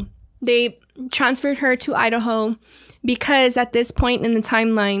 So they transferred her to Idaho because at this point in the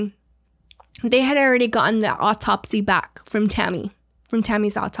timeline, they had already gotten the autopsy back from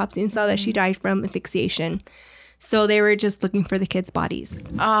Tammy's autopsy and saw that she died from asphyxiation. So they were just looking for the kids' bodies.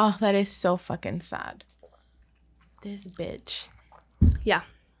 Oh, that is so fucking sad. This bitch. Yeah.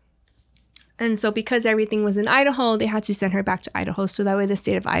 And so because everything was in Idaho, they had to send her back to Idaho so that way the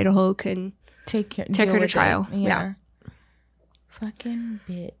state of Idaho can take her to trial. Yeah. Fucking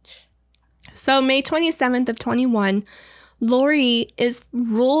bitch. So May 27th of 21, Lori is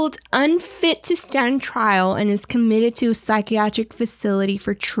ruled unfit to stand trial and is committed to a psychiatric facility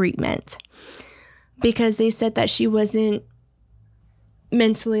for treatment. Because they said that she wasn't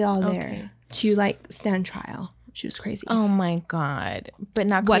mentally all there to like stand trial. She was crazy. Oh my God. But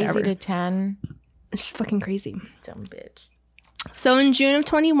not crazy to 10. She's fucking crazy. Dumb bitch. So in June of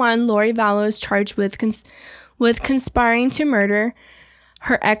 21, Lori Vallow is charged with conspiring to murder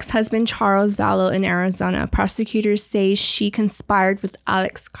her ex-husband Charles Vallow in Arizona. Prosecutors say she conspired with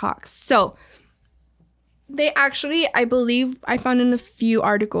Alex Cox. So they actually, I believe, I found in a few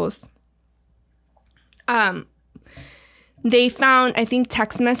articles, they found, I think,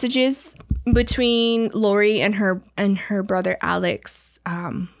 text messages between Lori and her brother Alex,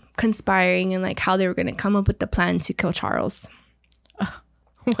 conspiring and like how they were going to come up with the plan to kill Charles.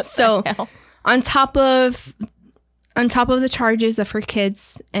 What the hell? on top of the charges of her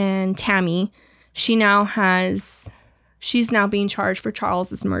kids and Tammy, she's now being charged for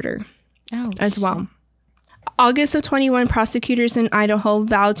Charles's murder as well. August of 21, prosecutors in Idaho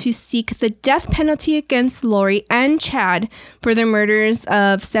vowed to seek the death penalty against Lori and Chad for the murders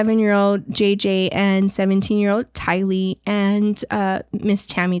of 7-year-old JJ and 17-year-old Tylee and Miss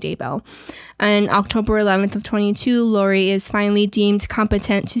Tammy Daybell. On October 11th of 22, Lori is finally deemed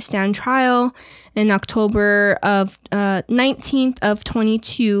competent to stand trial. In October of 19th of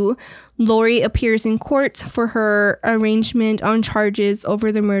 22, Lori appears in court for her arraignment on charges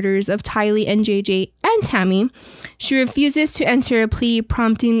over the murders of Tylee and JJ and Tammy. She refuses to enter a plea,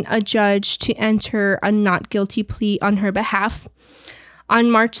 prompting a judge to enter a not guilty plea on her behalf. On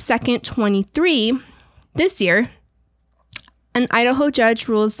March 2nd, 23, this year, an Idaho judge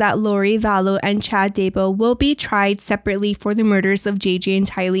rules that Lori Vallow and Chad Daybell will be tried separately for the murders of JJ and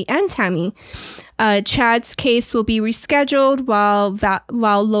Tylee and Tammy. Chad's case will be rescheduled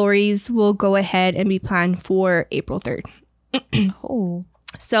while Lori's will go ahead and be planned for April 3rd.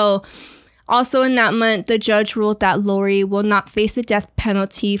 So also in that month, the judge ruled that Lori will not face the death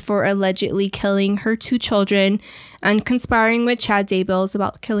penalty for allegedly killing her 2 children and conspiring with Chad Daybell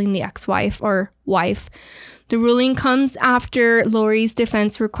about killing the ex-wife or wife. The ruling comes after Lori's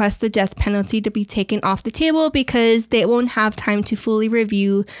defense requests the death penalty to be taken off the table because they won't have time to fully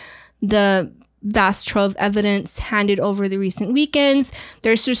review the vast trove of evidence handed over the recent weekends.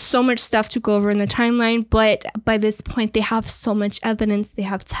 There's just so much stuff to go over in the timeline, but by this point, they have so much evidence. They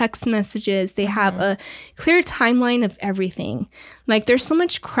have text messages. They have a clear timeline of everything. Like, there's so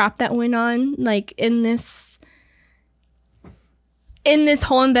much crap that went on, like, in this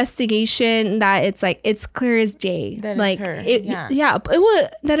whole investigation that it's like it's clear as day. That like it's her.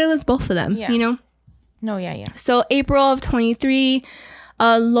 It was both of them. Yeah. You know. No, yeah. So April of 23,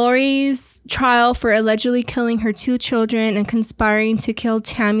 Lori's trial for allegedly killing her 2 children and conspiring to kill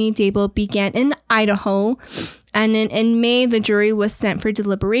Tammy Dable began in Idaho. And then in May, the jury was sent for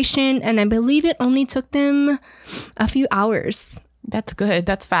deliberation. And I believe it only took them a few hours. That's good.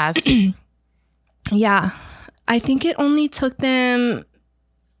 That's fast. Yeah. I think it only took them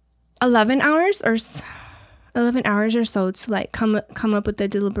 11 hours or so to like come up with the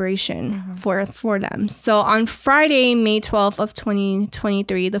deliberation for them. So on Friday, May 12th of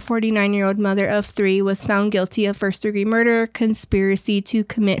 2023, the 49-year-old mother of 3 was found guilty of first-degree murder, conspiracy to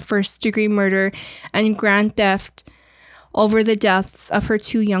commit first-degree murder, and grand theft over the deaths of her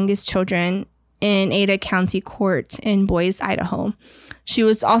 2 youngest children in Ada County Court in Boise, Idaho. She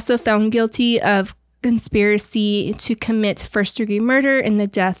was also found guilty of conspiracy to commit first-degree murder in the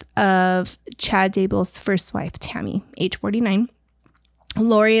death of Chad Dable's first wife, Tammy, age 49.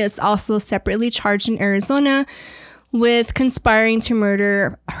 Lori is also separately charged in Arizona with conspiring to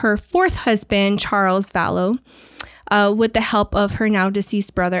murder her 4th husband, Charles Vallow, with the help of her now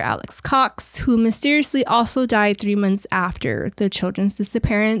deceased brother, Alex Cox, who mysteriously also died 3 months after the children's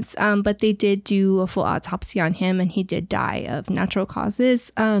disappearance. But they did do a full autopsy on him, and he did die of natural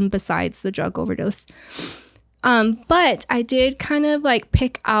causes besides the drug overdose. But I did kind of like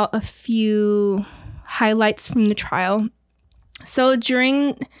pick out a few highlights from the trial. So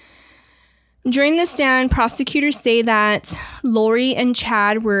during the stand, prosecutors say that Lori and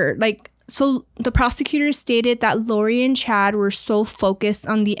Chad were like, so the prosecutors stated that Lori and Chad were so focused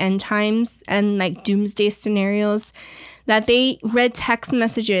on the end times and like doomsday scenarios that they read text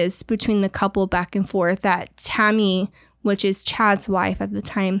messages between the couple back and forth that Tammy, which is Chad's wife at the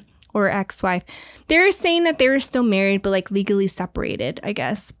time, or ex-wife, they were saying that they were still married but like legally separated, I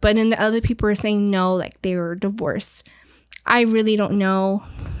guess. But then the other people were saying no, like they were divorced. I really don't know.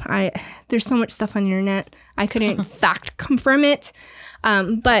 There's so much stuff on the internet. I couldn't fact confirm it.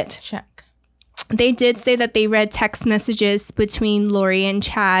 But check. They did say that they read text messages between Lori and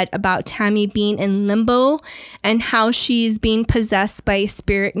Chad about Tammy being in limbo and how she's being possessed by a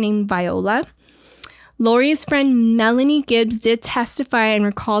spirit named Viola. Lori's friend Melanie Gibbs did testify and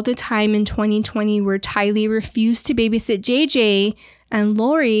recalled a time in 2020 where Tylee refused to babysit JJ, and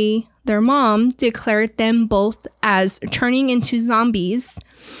Lori, their mom, declared them both as turning into zombies.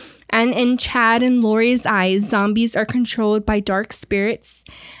 And in Chad and Lori's eyes, zombies are controlled by dark spirits,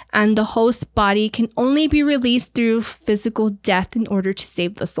 and the host's body can only be released through physical death in order to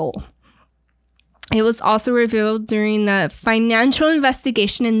save the soul. It was also revealed during the financial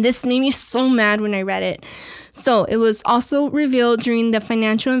investigation, and this made me so mad when I read it. So it was also revealed during the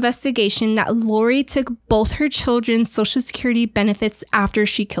financial investigation that Lori took both her children's Social Security benefits after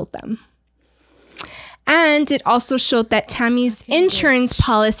she killed them. And it also showed that Tammy's insurance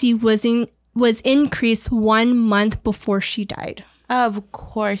policy was increased 1 month before she died. Of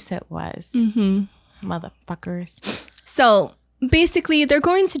course it was. Motherfuckers. So basically, they're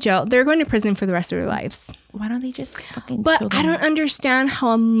going to jail. They're going to prison for the rest of their lives. Why don't they just fucking kill them? But I don't understand how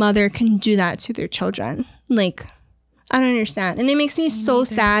a mother can do that to their children. Like, I don't understand. And it makes me so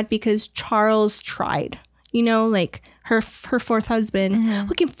sad because Charles tried. You know, like her 4th husband.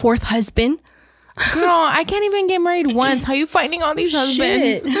 Looking 4th husband. Girl, I can't even get married once. How you finding all these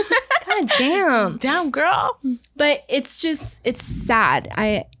husbands? God damn. Damn, girl. But it's sad.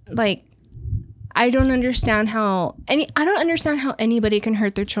 I don't understand how anybody can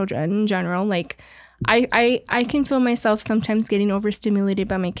hurt their children in general. Like I can feel myself sometimes getting overstimulated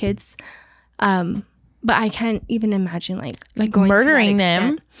by my kids. But I can't even imagine like going murdering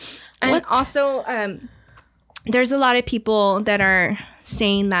them. And what? Also there's a lot of people that are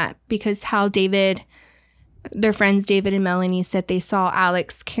saying that because how their friends David and Melanie said they saw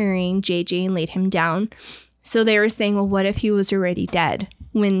Alex carrying JJ and laid him down. So they were saying, well, what if he was already dead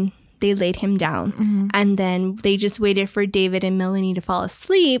when they laid him down? And then they just waited for David and Melanie to fall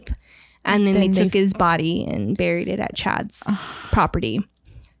asleep, and then they took his body and buried it at Chad's property.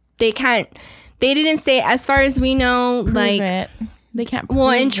 They didn't say, as far as we know, they can't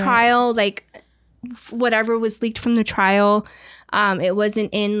prove in trial, like whatever was leaked from the trial, it wasn't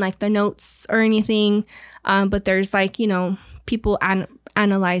in like the notes or anything, but there's like, you know, people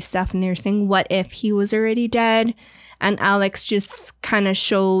analyze stuff and they're saying, what if he was already dead? And Alex just kind of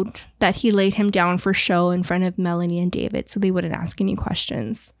showed that he laid him down for show in front of Melanie and David so they wouldn't ask any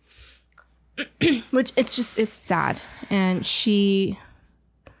questions. Which it's sad. And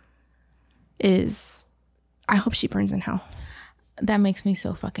I hope she burns in hell. That makes me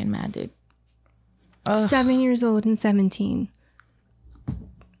so fucking mad, dude. 7 years old and 17.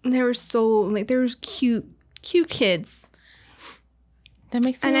 They were so, like, they were cute kids. That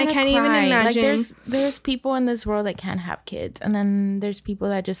makes me and I wanna can't even cry. imagine. Like there's people in this world that can't have kids, and then there's people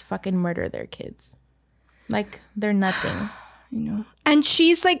that just fucking murder their kids. Like they're nothing. You know. And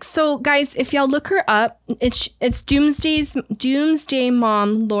she's like, so guys, if y'all look her up, it's Doomsday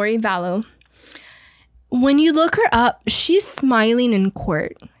Mom Lori Vallow. When you look her up, she's smiling in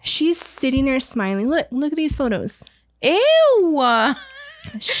court. She's sitting there smiling. Look at these photos. Ew.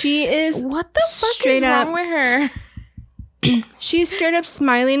 She is. What the fuck is wrong with her? She's straight up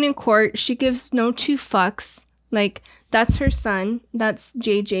smiling in court. She gives no two fucks. Like, that's her son. That's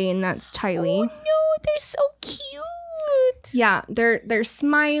JJ and that's Tylee. Oh no, they're so cute. Yeah, they're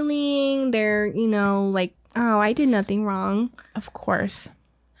smiling. They're, you know, like, oh, I did nothing wrong. Of course.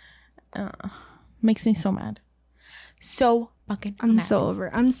 Makes me so mad. So fucking I'm mad.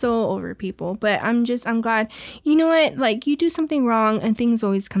 so over people. But I'm glad. You know what? Like, you do something wrong and things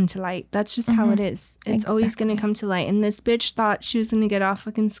always come to light. That's just how it is. It's always going to come to light. And this bitch thought she was going to get off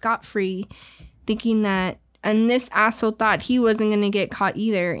fucking scot-free, thinking that, and this asshole thought he wasn't going to get caught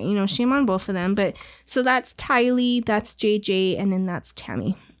either. You know, shame on both of them. But so that's Tylee, that's JJ, and then that's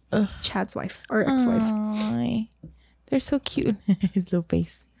Tammy. Ugh. Chad's wife or ex-wife. Aww. They're so cute. His little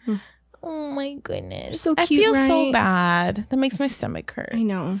face. Oh my goodness. So cute, I feel so right? bad. That makes my stomach hurt. I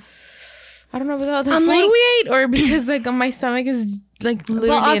know. I don't know about the food we ate or because like my stomach is like literally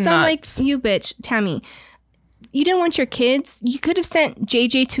well, also nuts. like you bitch, Tammy. You didn't want your kids. You could have sent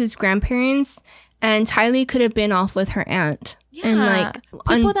JJ to his grandparents and Tylee could have been off with her aunt. Yeah, and like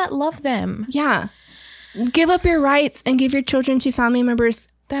people that love them. Yeah. Give up your rights and give your children to family members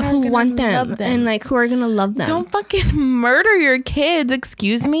who want them and like who are gonna love them. Don't fucking murder your kids.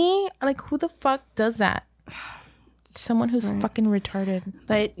 Excuse me. Like who the fuck does that? Someone who's fucking retarded.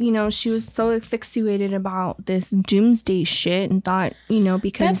 But you know, she was so asphyxiated about this doomsday shit and thought, you know,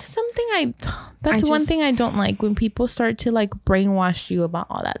 because that's one thing I don't like when people start to like brainwash you about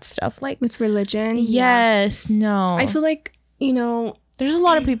all that stuff, like with religion. Yes, no. I feel like, you know, there's a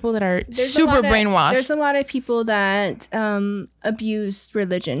lot of people that are super brainwashed. There's a lot of people that abuse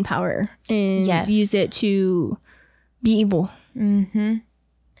religion power and use it to be evil. Mm-hmm.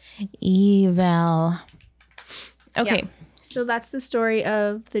 Evil. Okay. Yeah. So that's the story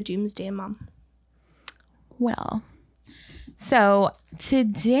of the Doomsday Mom. Well, so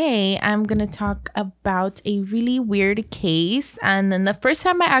today I'm going to talk about a really weird case. And then the first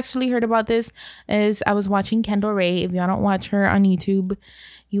time I actually heard about this is I was watching Kendall Rae. If y'all don't watch her on YouTube,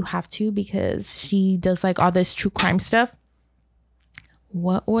 you have to because she does like all this true crime stuff.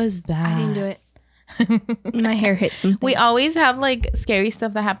 What was that? I didn't do it. My hair hit something. We always have like scary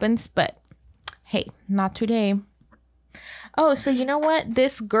stuff that happens, but hey, not today. Oh, so you know what?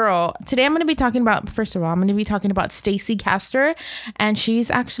 This girl, today I'm going to be talking about, first of all, I'm going to be talking about Stacey Castor, and she's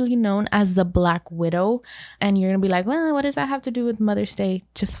actually known as the Black Widow. And you're going to be like, well, what does that have to do with Mother's Day?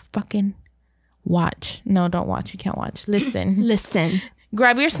 Just fucking watch. No, don't watch. You can't watch. Listen. Listen.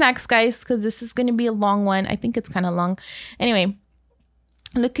 Grab your snacks, guys, because this is going to be a long one. I think it's kind of long. Anyway,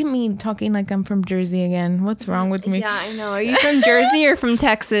 look at me talking like I'm from Jersey again. What's wrong with me? Yeah, I know. Are you from Jersey or from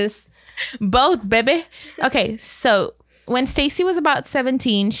Texas? Both, baby. Okay, so when Stacey was about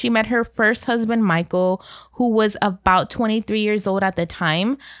 17, she met her first husband, Michael, who was about 23 years old at the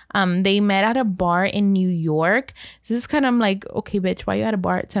time. They met at a bar in New York. This is kind of like, okay, bitch, why you at a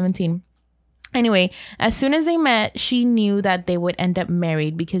bar at 17? Anyway, as soon as they met, she knew that they would end up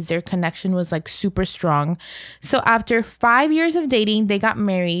married because their connection was like super strong. So after 5 years of dating, they got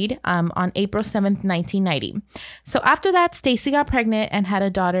married on April 7th, 1990. So after that, Stacey got pregnant and had a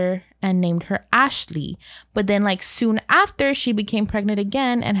daughter and named her Ashley. But then like soon after, she became pregnant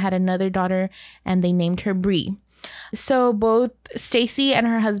again and had another daughter and they named her Bree. So both Stacey and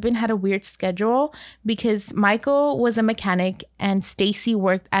her husband had a weird schedule because Michael was a mechanic and Stacey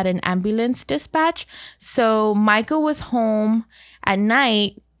worked at an ambulance dispatch. So Michael was home at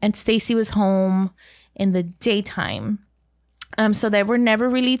night and Stacey was home in the daytime. So they were never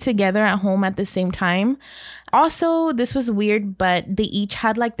really together at home at the same time. Also, this was weird, but they each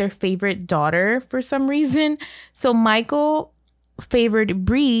had like their favorite daughter for some reason. So Michael favored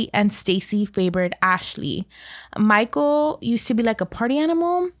Bree and Stacey favored Ashley. Michael used to be like a party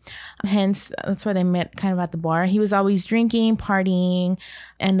animal, hence that's why they met kind of at the bar. He was always drinking, partying,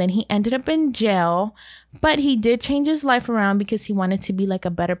 and then he ended up in jail, but he did change his life around because he wanted to be like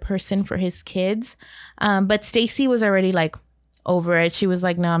a better person for his kids. But Stacey was already like over it. She was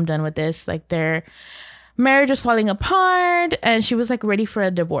like, no, I'm done with this. Like their marriage was falling apart and she was like ready for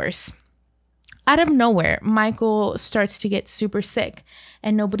a divorce. Out of nowhere, Michael starts to get super sick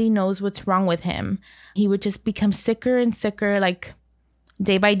and nobody knows what's wrong with him. He would just become sicker and sicker. Like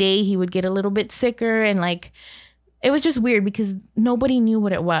day by day, he would get a little bit sicker and like it was just weird because nobody knew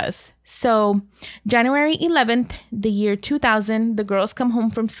what it was. So January 11th, the year 2000, the girls come home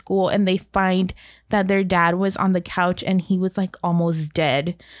from school and they find that their dad was on the couch and he was like almost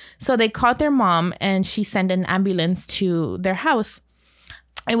dead. So they called their mom and she sent an ambulance to their house.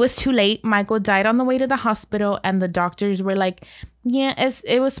 It was too late. Michael died on the way to the hospital and the doctors were like, yeah,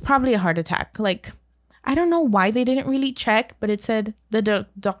 it was probably a heart attack. Like, I don't know why they didn't really check, but it said the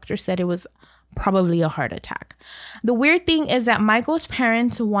doctor said it was probably a heart attack. The weird thing is that Michael's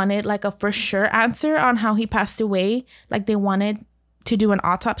parents wanted like a for sure answer on how he passed away. Like they wanted to do an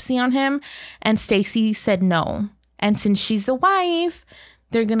autopsy on him, and Stacy said no. And since she's the wife,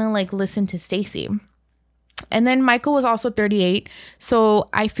 they're gonna like listen to Stacy. And then Michael was also 38. So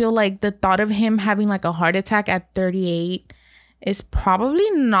I feel like the thought of him having like a heart attack at 38 is probably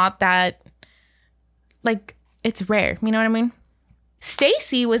not that, like, it's rare. You know what I mean?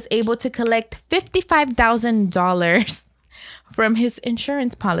 Stacy was able to collect $55,000 from his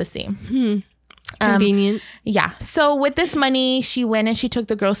insurance policy. Convenient. Yeah. So with this money, she went and she took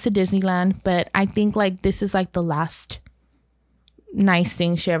the girls to Disneyland. But I think like this is like the last nice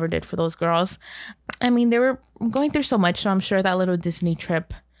thing she ever did for those girls. I mean, they were going through so much, so I'm sure that little Disney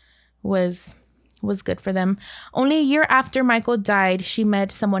trip was good for them. Only a year after Michael died, she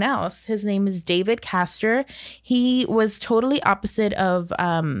met someone else. His name is David Castor. He was totally opposite of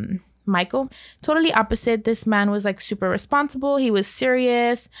Michael. Totally opposite. This man was like super responsible. He was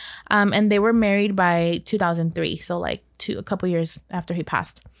serious. And they were married by 2003. So like a couple years after he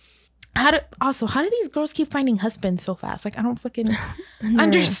passed. How do these girls keep finding husbands so fast? Like, I don't fucking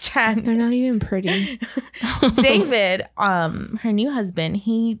understand. They're not even pretty. David, her new husband,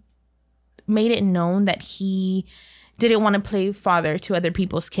 he made it known that he didn't want to play father to other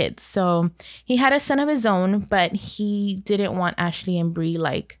people's kids. So he had a son of his own, but he didn't want Ashley and Bree.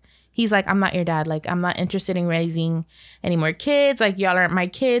 Like, he's like, I'm not your dad. Like, I'm not interested in raising any more kids. Like, y'all aren't my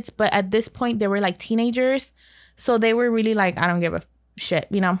kids. But at this point, they were like teenagers. So they were really like, I don't give a shit,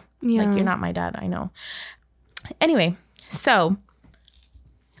 you know? Yeah. Like, you're not my dad. I know. Anyway, so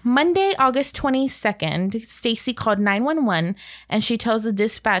Monday, August 22nd, Stacy called 911 and she tells the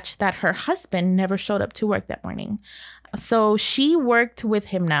dispatch that her husband never showed up to work that morning. So she worked with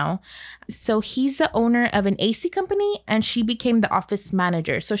him now. So he's the owner of an AC company and she became the office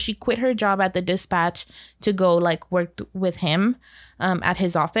manager. So she quit her job at the dispatch to go like work with him at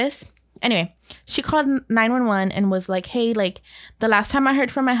his office. Anyway, she called 911 and was like, hey, like the last time I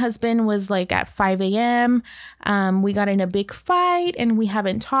heard from my husband was like at 5 a.m. We got in a big fight and we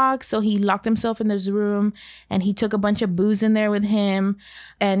haven't talked. So he locked himself in this room and he took a bunch of booze in there with him.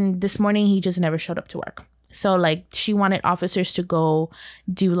 And this morning he just never showed up to work. So like she wanted officers to go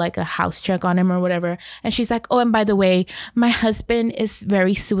do like a house check on him or whatever. And she's like, oh, and by the way, my husband is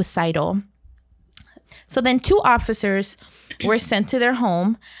very suicidal. So then 2 officers were sent to their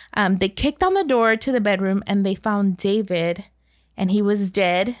home. They kicked on the door to the bedroom and they found David and he was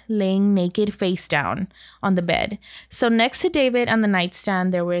dead, laying naked face down on the bed. So next to David on the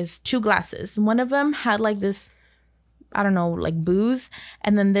nightstand, there was 2 glasses. One of them had like this, I don't know, like booze.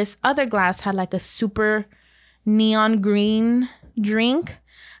 And then this other glass had like a super neon green drink,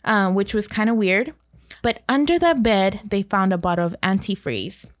 which was kind of weird. But under the bed, they found a bottle of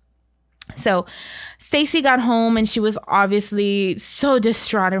antifreeze. So Stacy got home and she was obviously so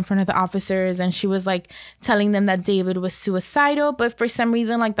distraught in front of the officers. And she was like telling them that David was suicidal. But for some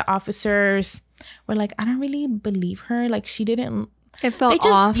reason, like the officers were like, I don't really believe her. Like she didn't. It felt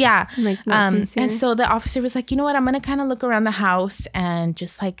off. Yeah. Like not sincere. And so the officer was like, you know what? I'm going to kind of look around the house and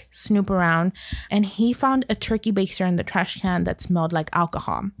just like snoop around. And he found a turkey baster in the trash can that smelled like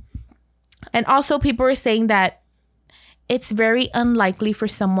alcohol. And also people were saying that it's very unlikely for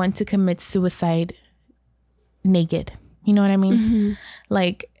someone to commit suicide naked. You know what I mean? Mm-hmm.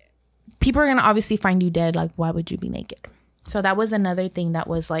 Like, people are going to obviously find you dead. Like, why would you be naked? So that was another thing that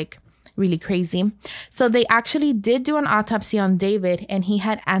was like really crazy. So they actually did do an autopsy on David and he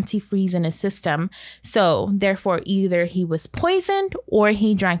had antifreeze in his system. So therefore, either he was poisoned or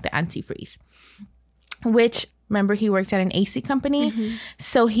he drank the antifreeze, which... Remember, he worked at an AC company. Mm-hmm.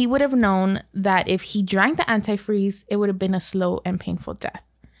 So he would have known that if he drank the antifreeze, it would have been a slow and painful death.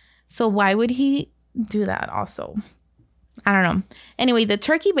 So why would he do that also? I don't know. Anyway, the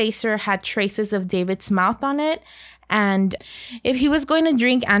turkey baster had traces of David's mouth on it. And if he was going to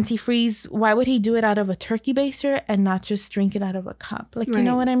drink antifreeze, why would he do it out of a turkey baster and not just drink it out of a cup? Like, right. You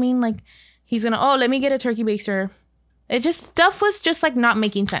know what I mean? Like, he's going to, let me get a turkey baster. Stuff was just like not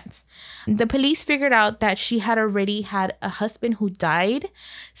making sense. The police figured out that she had already had a husband who died.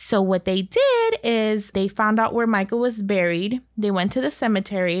 So what they did is they found out where Michael was buried. They went to the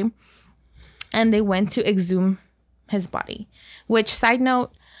cemetery and they went to exhume his body. Which, side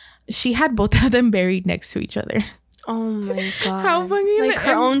note, she had both of them buried next to each other. Oh my god. How fucking like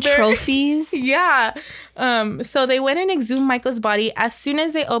her own trophies? Yeah. So they went and exhumed Michael's body. As soon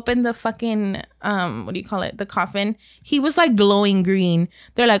as they opened the fucking what do you call it? The coffin, he was like glowing green.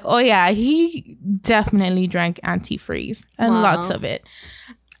 They're like, oh yeah, he definitely drank antifreeze and lots of it.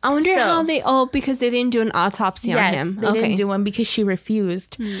 I wonder how they because they didn't do an autopsy on him. They didn't do one because she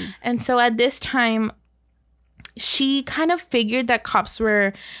refused. And so at this time, she kind of figured that cops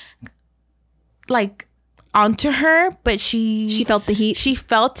were like onto her, but she felt the heat. She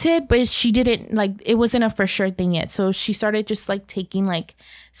felt it, but she didn't, like, it wasn't a for sure thing yet. So she started just like taking like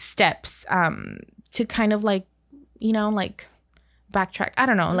steps to kind of like, you know, like backtrack. I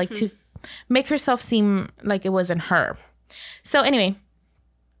don't know, like to make herself seem like it wasn't her. So anyway,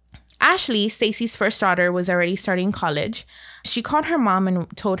 Ashley, Stacy's first daughter, was already starting college. She called her mom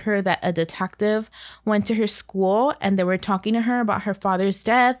and told her that a detective went to her school and they were talking to her about her father's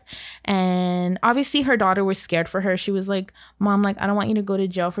death. And obviously her daughter was scared for her. She was like, Mom, like, I don't want you to go to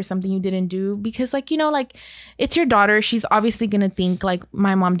jail for something you didn't do. Because, like, you know, like, it's your daughter. She's obviously going to think, like,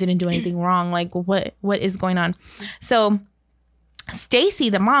 my mom didn't do anything wrong. Like, what is going on? So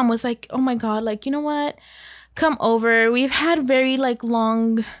Stacy, the mom, was like, oh my God, like, you know what? Come over. We've had very like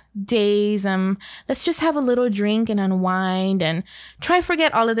long days. Let's just have a little drink and unwind and try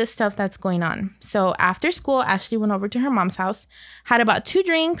forget all of this stuff that's going on. So after school, Ashley went over to her mom's house, had about 2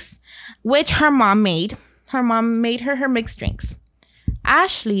 drinks, which her mom made. Her mom made her mixed drinks.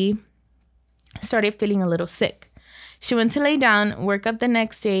 Ashley started feeling a little sick. She went to lay down, woke up the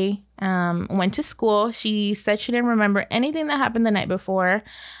next day, went to school. She said she didn't remember anything that happened the night before,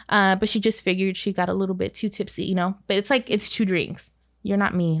 but she just figured she got a little bit too tipsy, you know. But it's like, it's 2 drinks. You're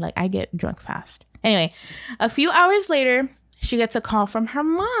not me. Like, I get drunk fast. Anyway, a few hours later, she gets a call from her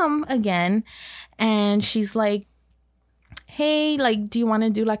mom again. And she's like, hey, like, do you want to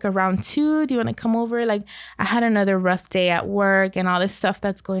do like a round 2? Do you want to come over? Like, I had another rough day at work and all this stuff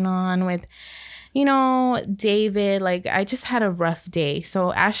that's going on with, you know, David. Like, I just had a rough day.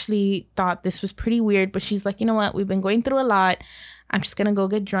 So Ashley thought this was pretty weird, but she's like, you know what? We've been going through a lot. I'm just going to go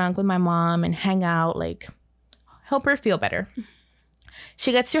get drunk with my mom and hang out, like, help her feel better.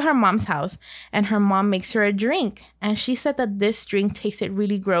 She gets to her mom's house and her mom makes her a drink. And she said that this drink tasted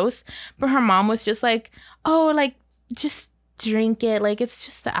really gross. But her mom was just like, oh, like, just drink it. Like, it's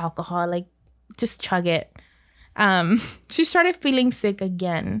just the alcohol. Like, just chug it. She started feeling sick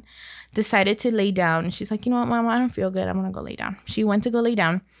again. Decided to lay down. She's like, you know what, Mom? I don't feel good. I'm going to go lay down. She went to go lay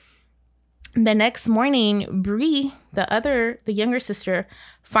down. The next morning, Bree, the younger sister,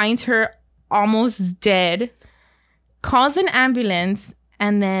 finds her almost dead, calls an ambulance,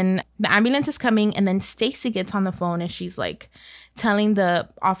 and then the ambulance is coming, and then Stacy gets on the phone and she's like telling the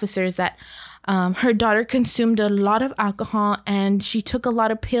officers that her daughter consumed a lot of alcohol and she took a lot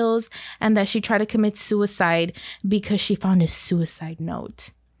of pills and that she tried to commit suicide because she found a suicide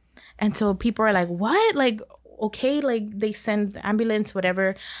note. And so people are like, what? Like, okay, like they send the ambulance,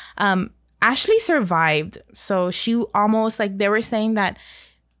 whatever. Ashley survived. So she almost, like, they were saying that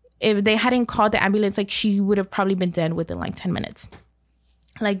if they hadn't called the ambulance, like, she would have probably been dead within like 10 minutes.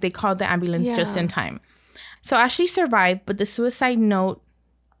 Like, they called the ambulance just in time. So Ashley survived, but the suicide note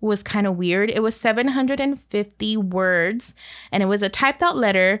was kind of weird. It was 750 words, and it was a typed out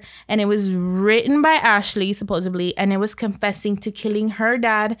letter, and it was written by Ashley, supposedly, and it was confessing to killing her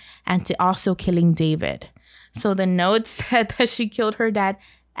dad and to also killing David. So the note said that she killed her dad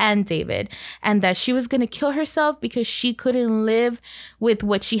and David, and that she was going to kill herself because she couldn't live with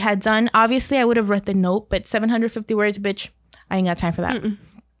what she had done. Obviously, I would have read the note, but 750 words, bitch, I ain't got time for that.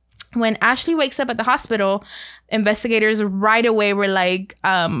 When Ashley wakes up at the hospital, investigators right away were like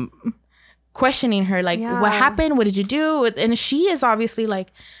questioning her, like, what happened? What did you do? And she is obviously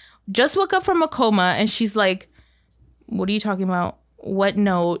like, just woke up from a coma. And she's like, what are you talking about? What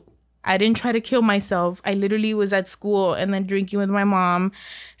note? I didn't try to kill myself. I literally was at school and then drinking with my mom.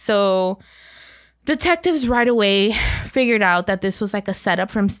 So detectives right away figured out that this was like a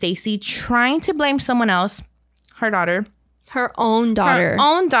setup from Stacy trying to blame someone else, her daughter. Her own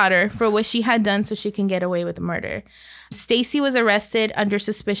daughter for what she had done so she can get away with murder. Stacy was arrested under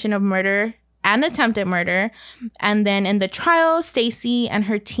suspicion of murder and attempted murder. And then in the trial, Stacy and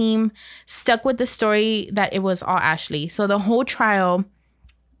her team stuck with the story that it was all Ashley. So the whole trial,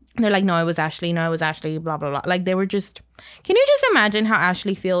 they're like, no, it was Ashley. No, it was Ashley, blah, blah, blah. Like, they were just... Can you just imagine how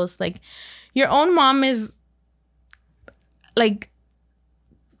Ashley feels? Like, your own mom is, like,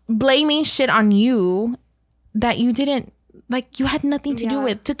 blaming shit on you that you didn't... Like, you had nothing to do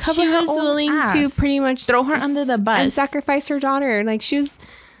with, to cover her own ass. She was willing to pretty much throw her under the bus and sacrifice her daughter. Like, she was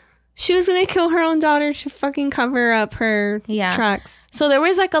She was gonna kill her own daughter to fucking cover up her tracks. So there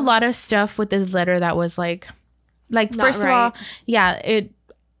was like a lot of stuff with this letter that was like Not first right. of all,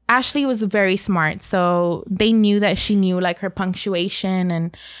 Ashley was very smart, so they knew that she knew like her punctuation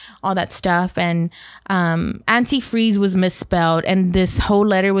and all that stuff, and antifreeze was misspelled, and this whole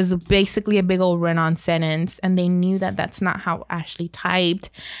letter was basically a big old run-on sentence, and they knew that that's not how Ashley typed.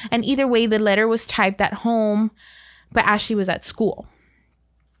 And either way, the letter was typed at home, but Ashley was at school,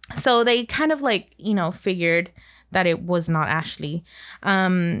 so they kind of like, you know, figured that it was not Ashley.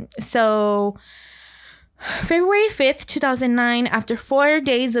 So February 5th, 2009, after 4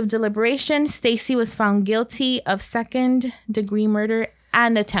 days of deliberation, Stacy was found guilty of second-degree murder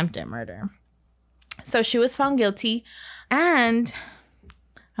and attempted murder. So she was found guilty, and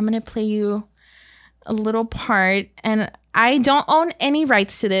I'm going to play you a little part, and I don't own any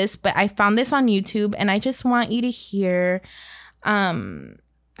rights to this, but I found this on YouTube, and I just want you to hear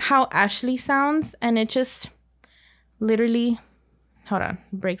how Ashley sounds, and it just literally, hold on,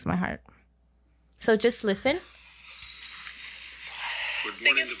 breaks my heart. So just listen. Good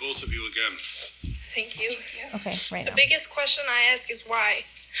morning to both of you again. Thank you. Okay, right now. The biggest question I ask is why?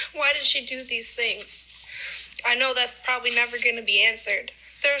 Why did she do these things? I know that's probably never going to be answered.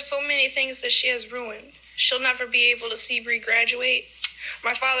 There are so many things that she has ruined. She'll never be able to see Bree graduate.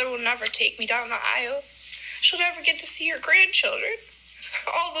 My father will never take me down the aisle. She'll never get to see her grandchildren.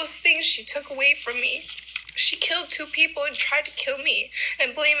 All those things she took away from me. She killed 2 people and tried to kill me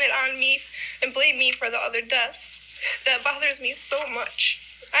and blame it on me and blame me for the other deaths. That bothers me so much.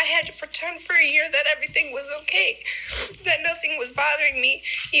 I had to pretend for a year that everything was okay, that nothing was bothering me,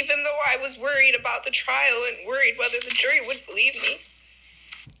 even though I was worried about the trial and worried whether the jury would believe me.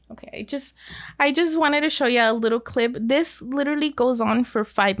 Okay, I just wanted to show you a little clip. This literally goes on for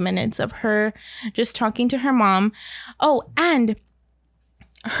 5 minutes of her just talking to her mom. Oh, and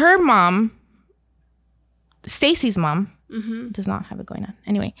her mom, Stacy's mom, does not have it going on.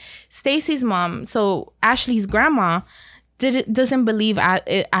 Anyway, Stacy's mom, so Ashley's grandma, doesn't believe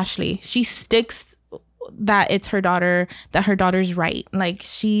Ashley. She sticks that it's her daughter, that her daughter's right. Like,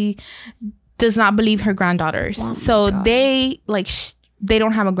 she does not believe her granddaughters. Oh, so they like they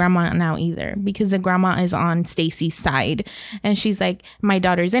don't have a grandma now either, because the grandma is on Stacy's side, and she's like, my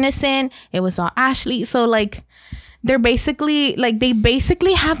daughter's innocent. It was all Ashley. So like, they basically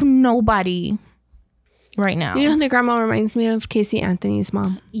have nobody right now. You know, the grandma reminds me of Casey Anthony's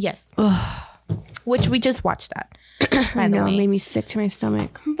mom. Yes. Which we just watched that. I know, it made me sick to my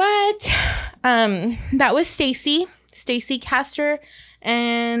stomach. But that was Stacy Castor,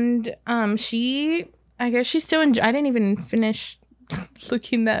 and I guess she's still I didn't even finish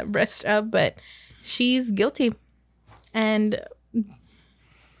looking that rest up, but she's guilty, and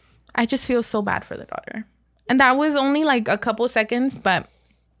I just feel so bad for the daughter. And that was only like a couple seconds, but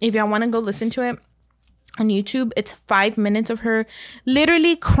if y'all want to go listen to it on YouTube, it's 5 minutes of her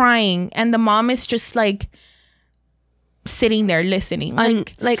literally crying, and the mom is just like sitting there listening,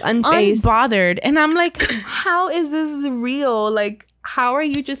 like unfazed, unbothered. And I'm like, how is this real? Like, how are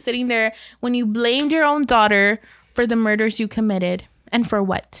you just sitting there when you blamed your own daughter for the murders you committed, and for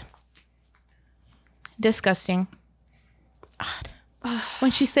what? Disgusting. God. When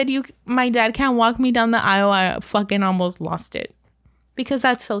she said, my dad can't walk me down the aisle, I fucking almost lost it, because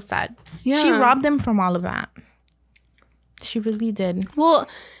that's so sad. Yeah. She robbed them from all of that. She really did. Well,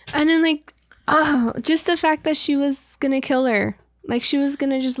 and then like, just the fact that she was gonna kill her, like she was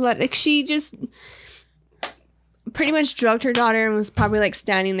gonna just she just pretty much drugged her daughter and was probably like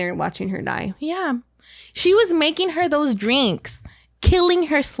standing there watching her die. Yeah, she was making her those drinks, killing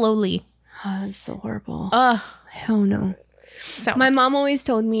her slowly. Oh, that's so horrible. Hell no. So my mom always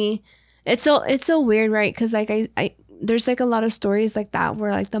told me, it's so weird, right? Because like I there's like a lot of stories like that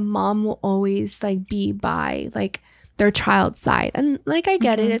where like the mom will always like be by like their child's side, and like I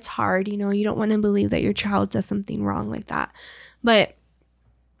get it, it's hard, you know, you don't want to believe that your child does something wrong like that, but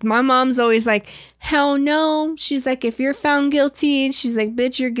my mom's always like, hell no. She's like, if you're found guilty, she's like,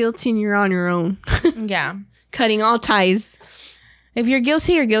 bitch, you're guilty and you're on your own. Yeah. Cutting all ties. If you're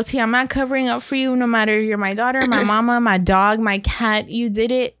guilty, you're guilty. I'm not covering up for you, no matter you're my daughter, my mama, my dog, my cat. You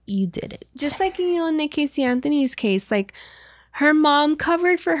did it. You did it. Just like, you know, in the Casey Anthony's case, like her mom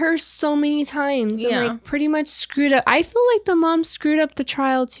covered for her so many times and like pretty much screwed up. I feel like the mom screwed up the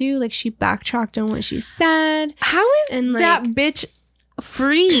trial too. Like she backtracked on what she said. How is that bitch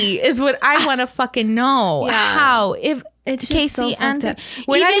free is what I want to fucking know. Yeah. How? If it's Casey and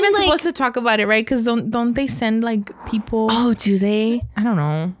we're not even like, supposed to talk about it, right? Because don't they send like people? Oh, do they? I don't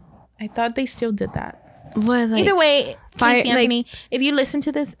know. I thought they still did that. What? Like, either way, Casey Anthony, if you listen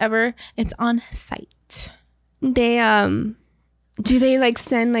to this ever, it's on site. They Do they like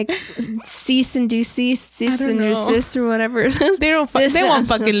send like cease and desist or whatever? They won't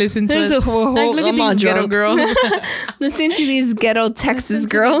fucking listen to us. Like, look at these ghetto girls. Listen to these ghetto Texas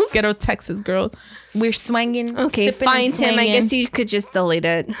girls. Ghetto Texas girls. We're swinging. Okay, fine, Tim. I guess you could just delete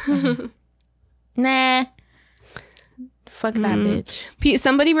it. Nah. Fuck that bitch.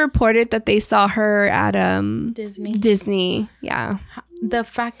 Somebody reported that they saw her at Disney. Yeah. The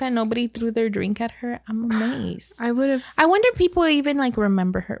fact that nobody threw their drink at her, I'm amazed. I would have. I wonder if people even like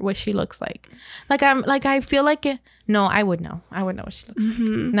remember her, what she looks like. I feel like no, I would know. I would know what she looks like.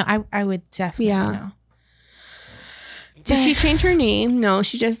 No, I would definitely know. Did she change her name? No, I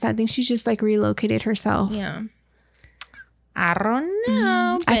think she just like relocated herself. Yeah. I don't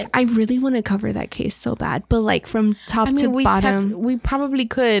know. I really want to cover that case so bad, but like from top to bottom. We probably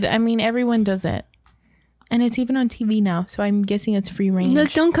could. I mean, everyone does it. And it's even on TV now, so I'm guessing it's free range.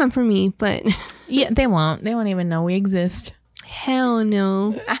 Look, don't come for me, but... Yeah, they won't. They won't even know we exist. Hell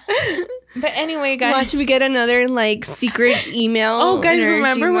no. But anyway, guys. Watch we get another, like, secret email. Oh, guys,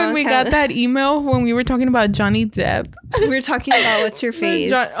 remember when we got that email when we were talking about Johnny Depp? We were talking about what's her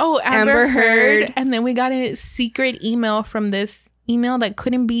face? Amber Heard. And then we got a secret email from this email that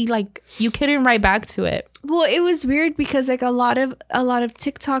couldn't be, like, you couldn't write back to it. Well, it was weird because like a lot of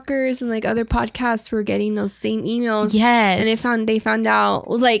TikTokers and like other podcasts were getting those same emails. Yes. And they found out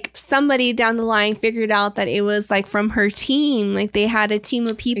like somebody down the line figured out that it was like from her team. Like they had a team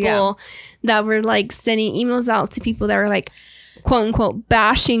of people that were like sending emails out to people that were like quote unquote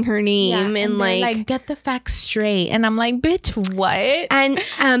bashing her name and like get the facts straight. And I'm like, bitch, what? And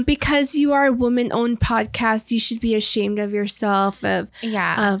because you are a woman-owned podcast, you should be ashamed of yourself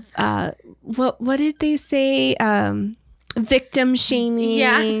what did they say? Victim shaming.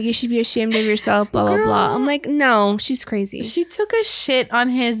 Yeah. You should be ashamed of yourself, blah, blah, blah. I'm like, no, she's crazy. She took a shit on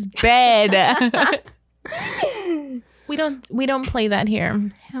his bed. We don't play that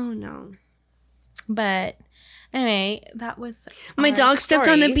here. Hell no. But anyway, that was my dog stepped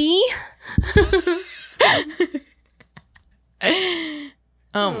on a bee.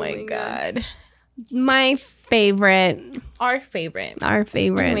 Oh my god. My favorite. Our favorite.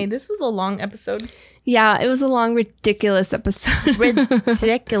 Anyway, this was a long episode. Yeah, it was a long, ridiculous episode.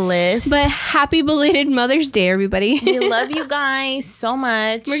 Ridiculous. But happy belated Mother's Day, everybody. We love you guys so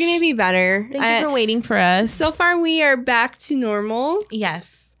much. We're going to be better. Thank you for waiting for us. So far, we are back to normal.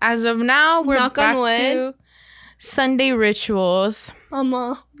 Yes. As of now, we're back to Sunday rituals.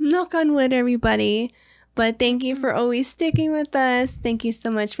 Knock on wood, everybody. But thank you for always sticking with us. Thank you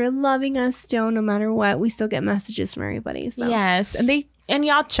so much for loving us still, no matter what. We still get messages from everybody. So. Yes. And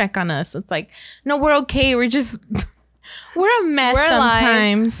y'all check on us. It's like, no, we're okay. We're just, we're a mess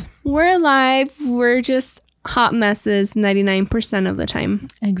sometimes. We're alive. We're just hot messes 99% of the time.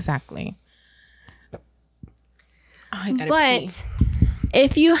 Exactly. Oh, I gotta pee.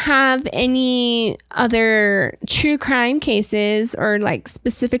 If you have any other true crime cases or like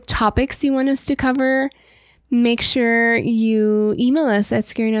specific topics you want us to cover, make sure you email us at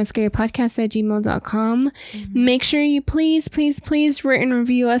scarynotScarypodcast@gmail.com. Mm-hmm. Make sure you please rate and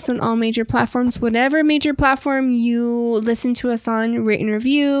review us on all major platforms. Whatever major platform you listen to us on, rate and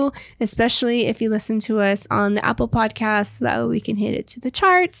review, especially if you listen to us on the Apple Podcasts, so that way we can hit it to the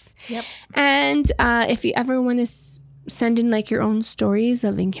charts. Yep. And if you ever want to send in like your own stories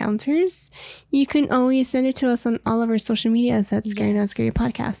of encounters, you can always send it to us on all of our social medias at Scary Not Scary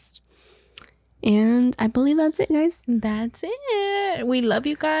Podcast. And I believe that's it, guys. That's it. We love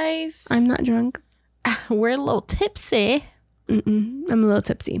you guys. I'm not drunk. We're a little tipsy. I'm a little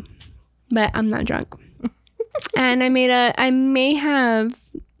tipsy, but I'm not drunk. And I may have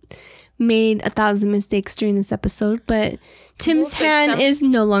made 1,000 mistakes during this episode, but Tim's hand is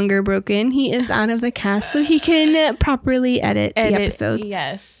no longer broken. He is out of the cast, so he can properly edit the episode.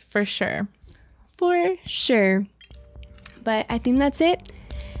 Yes, for sure. For sure. But I think that's it.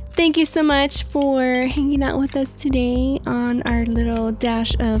 Thank you so much for hanging out with us today on our little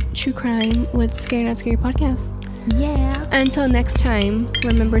dash of true crime with Scary Not Scary Podcast. Yeah. Until next time,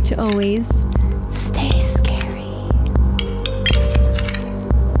 remember to always stay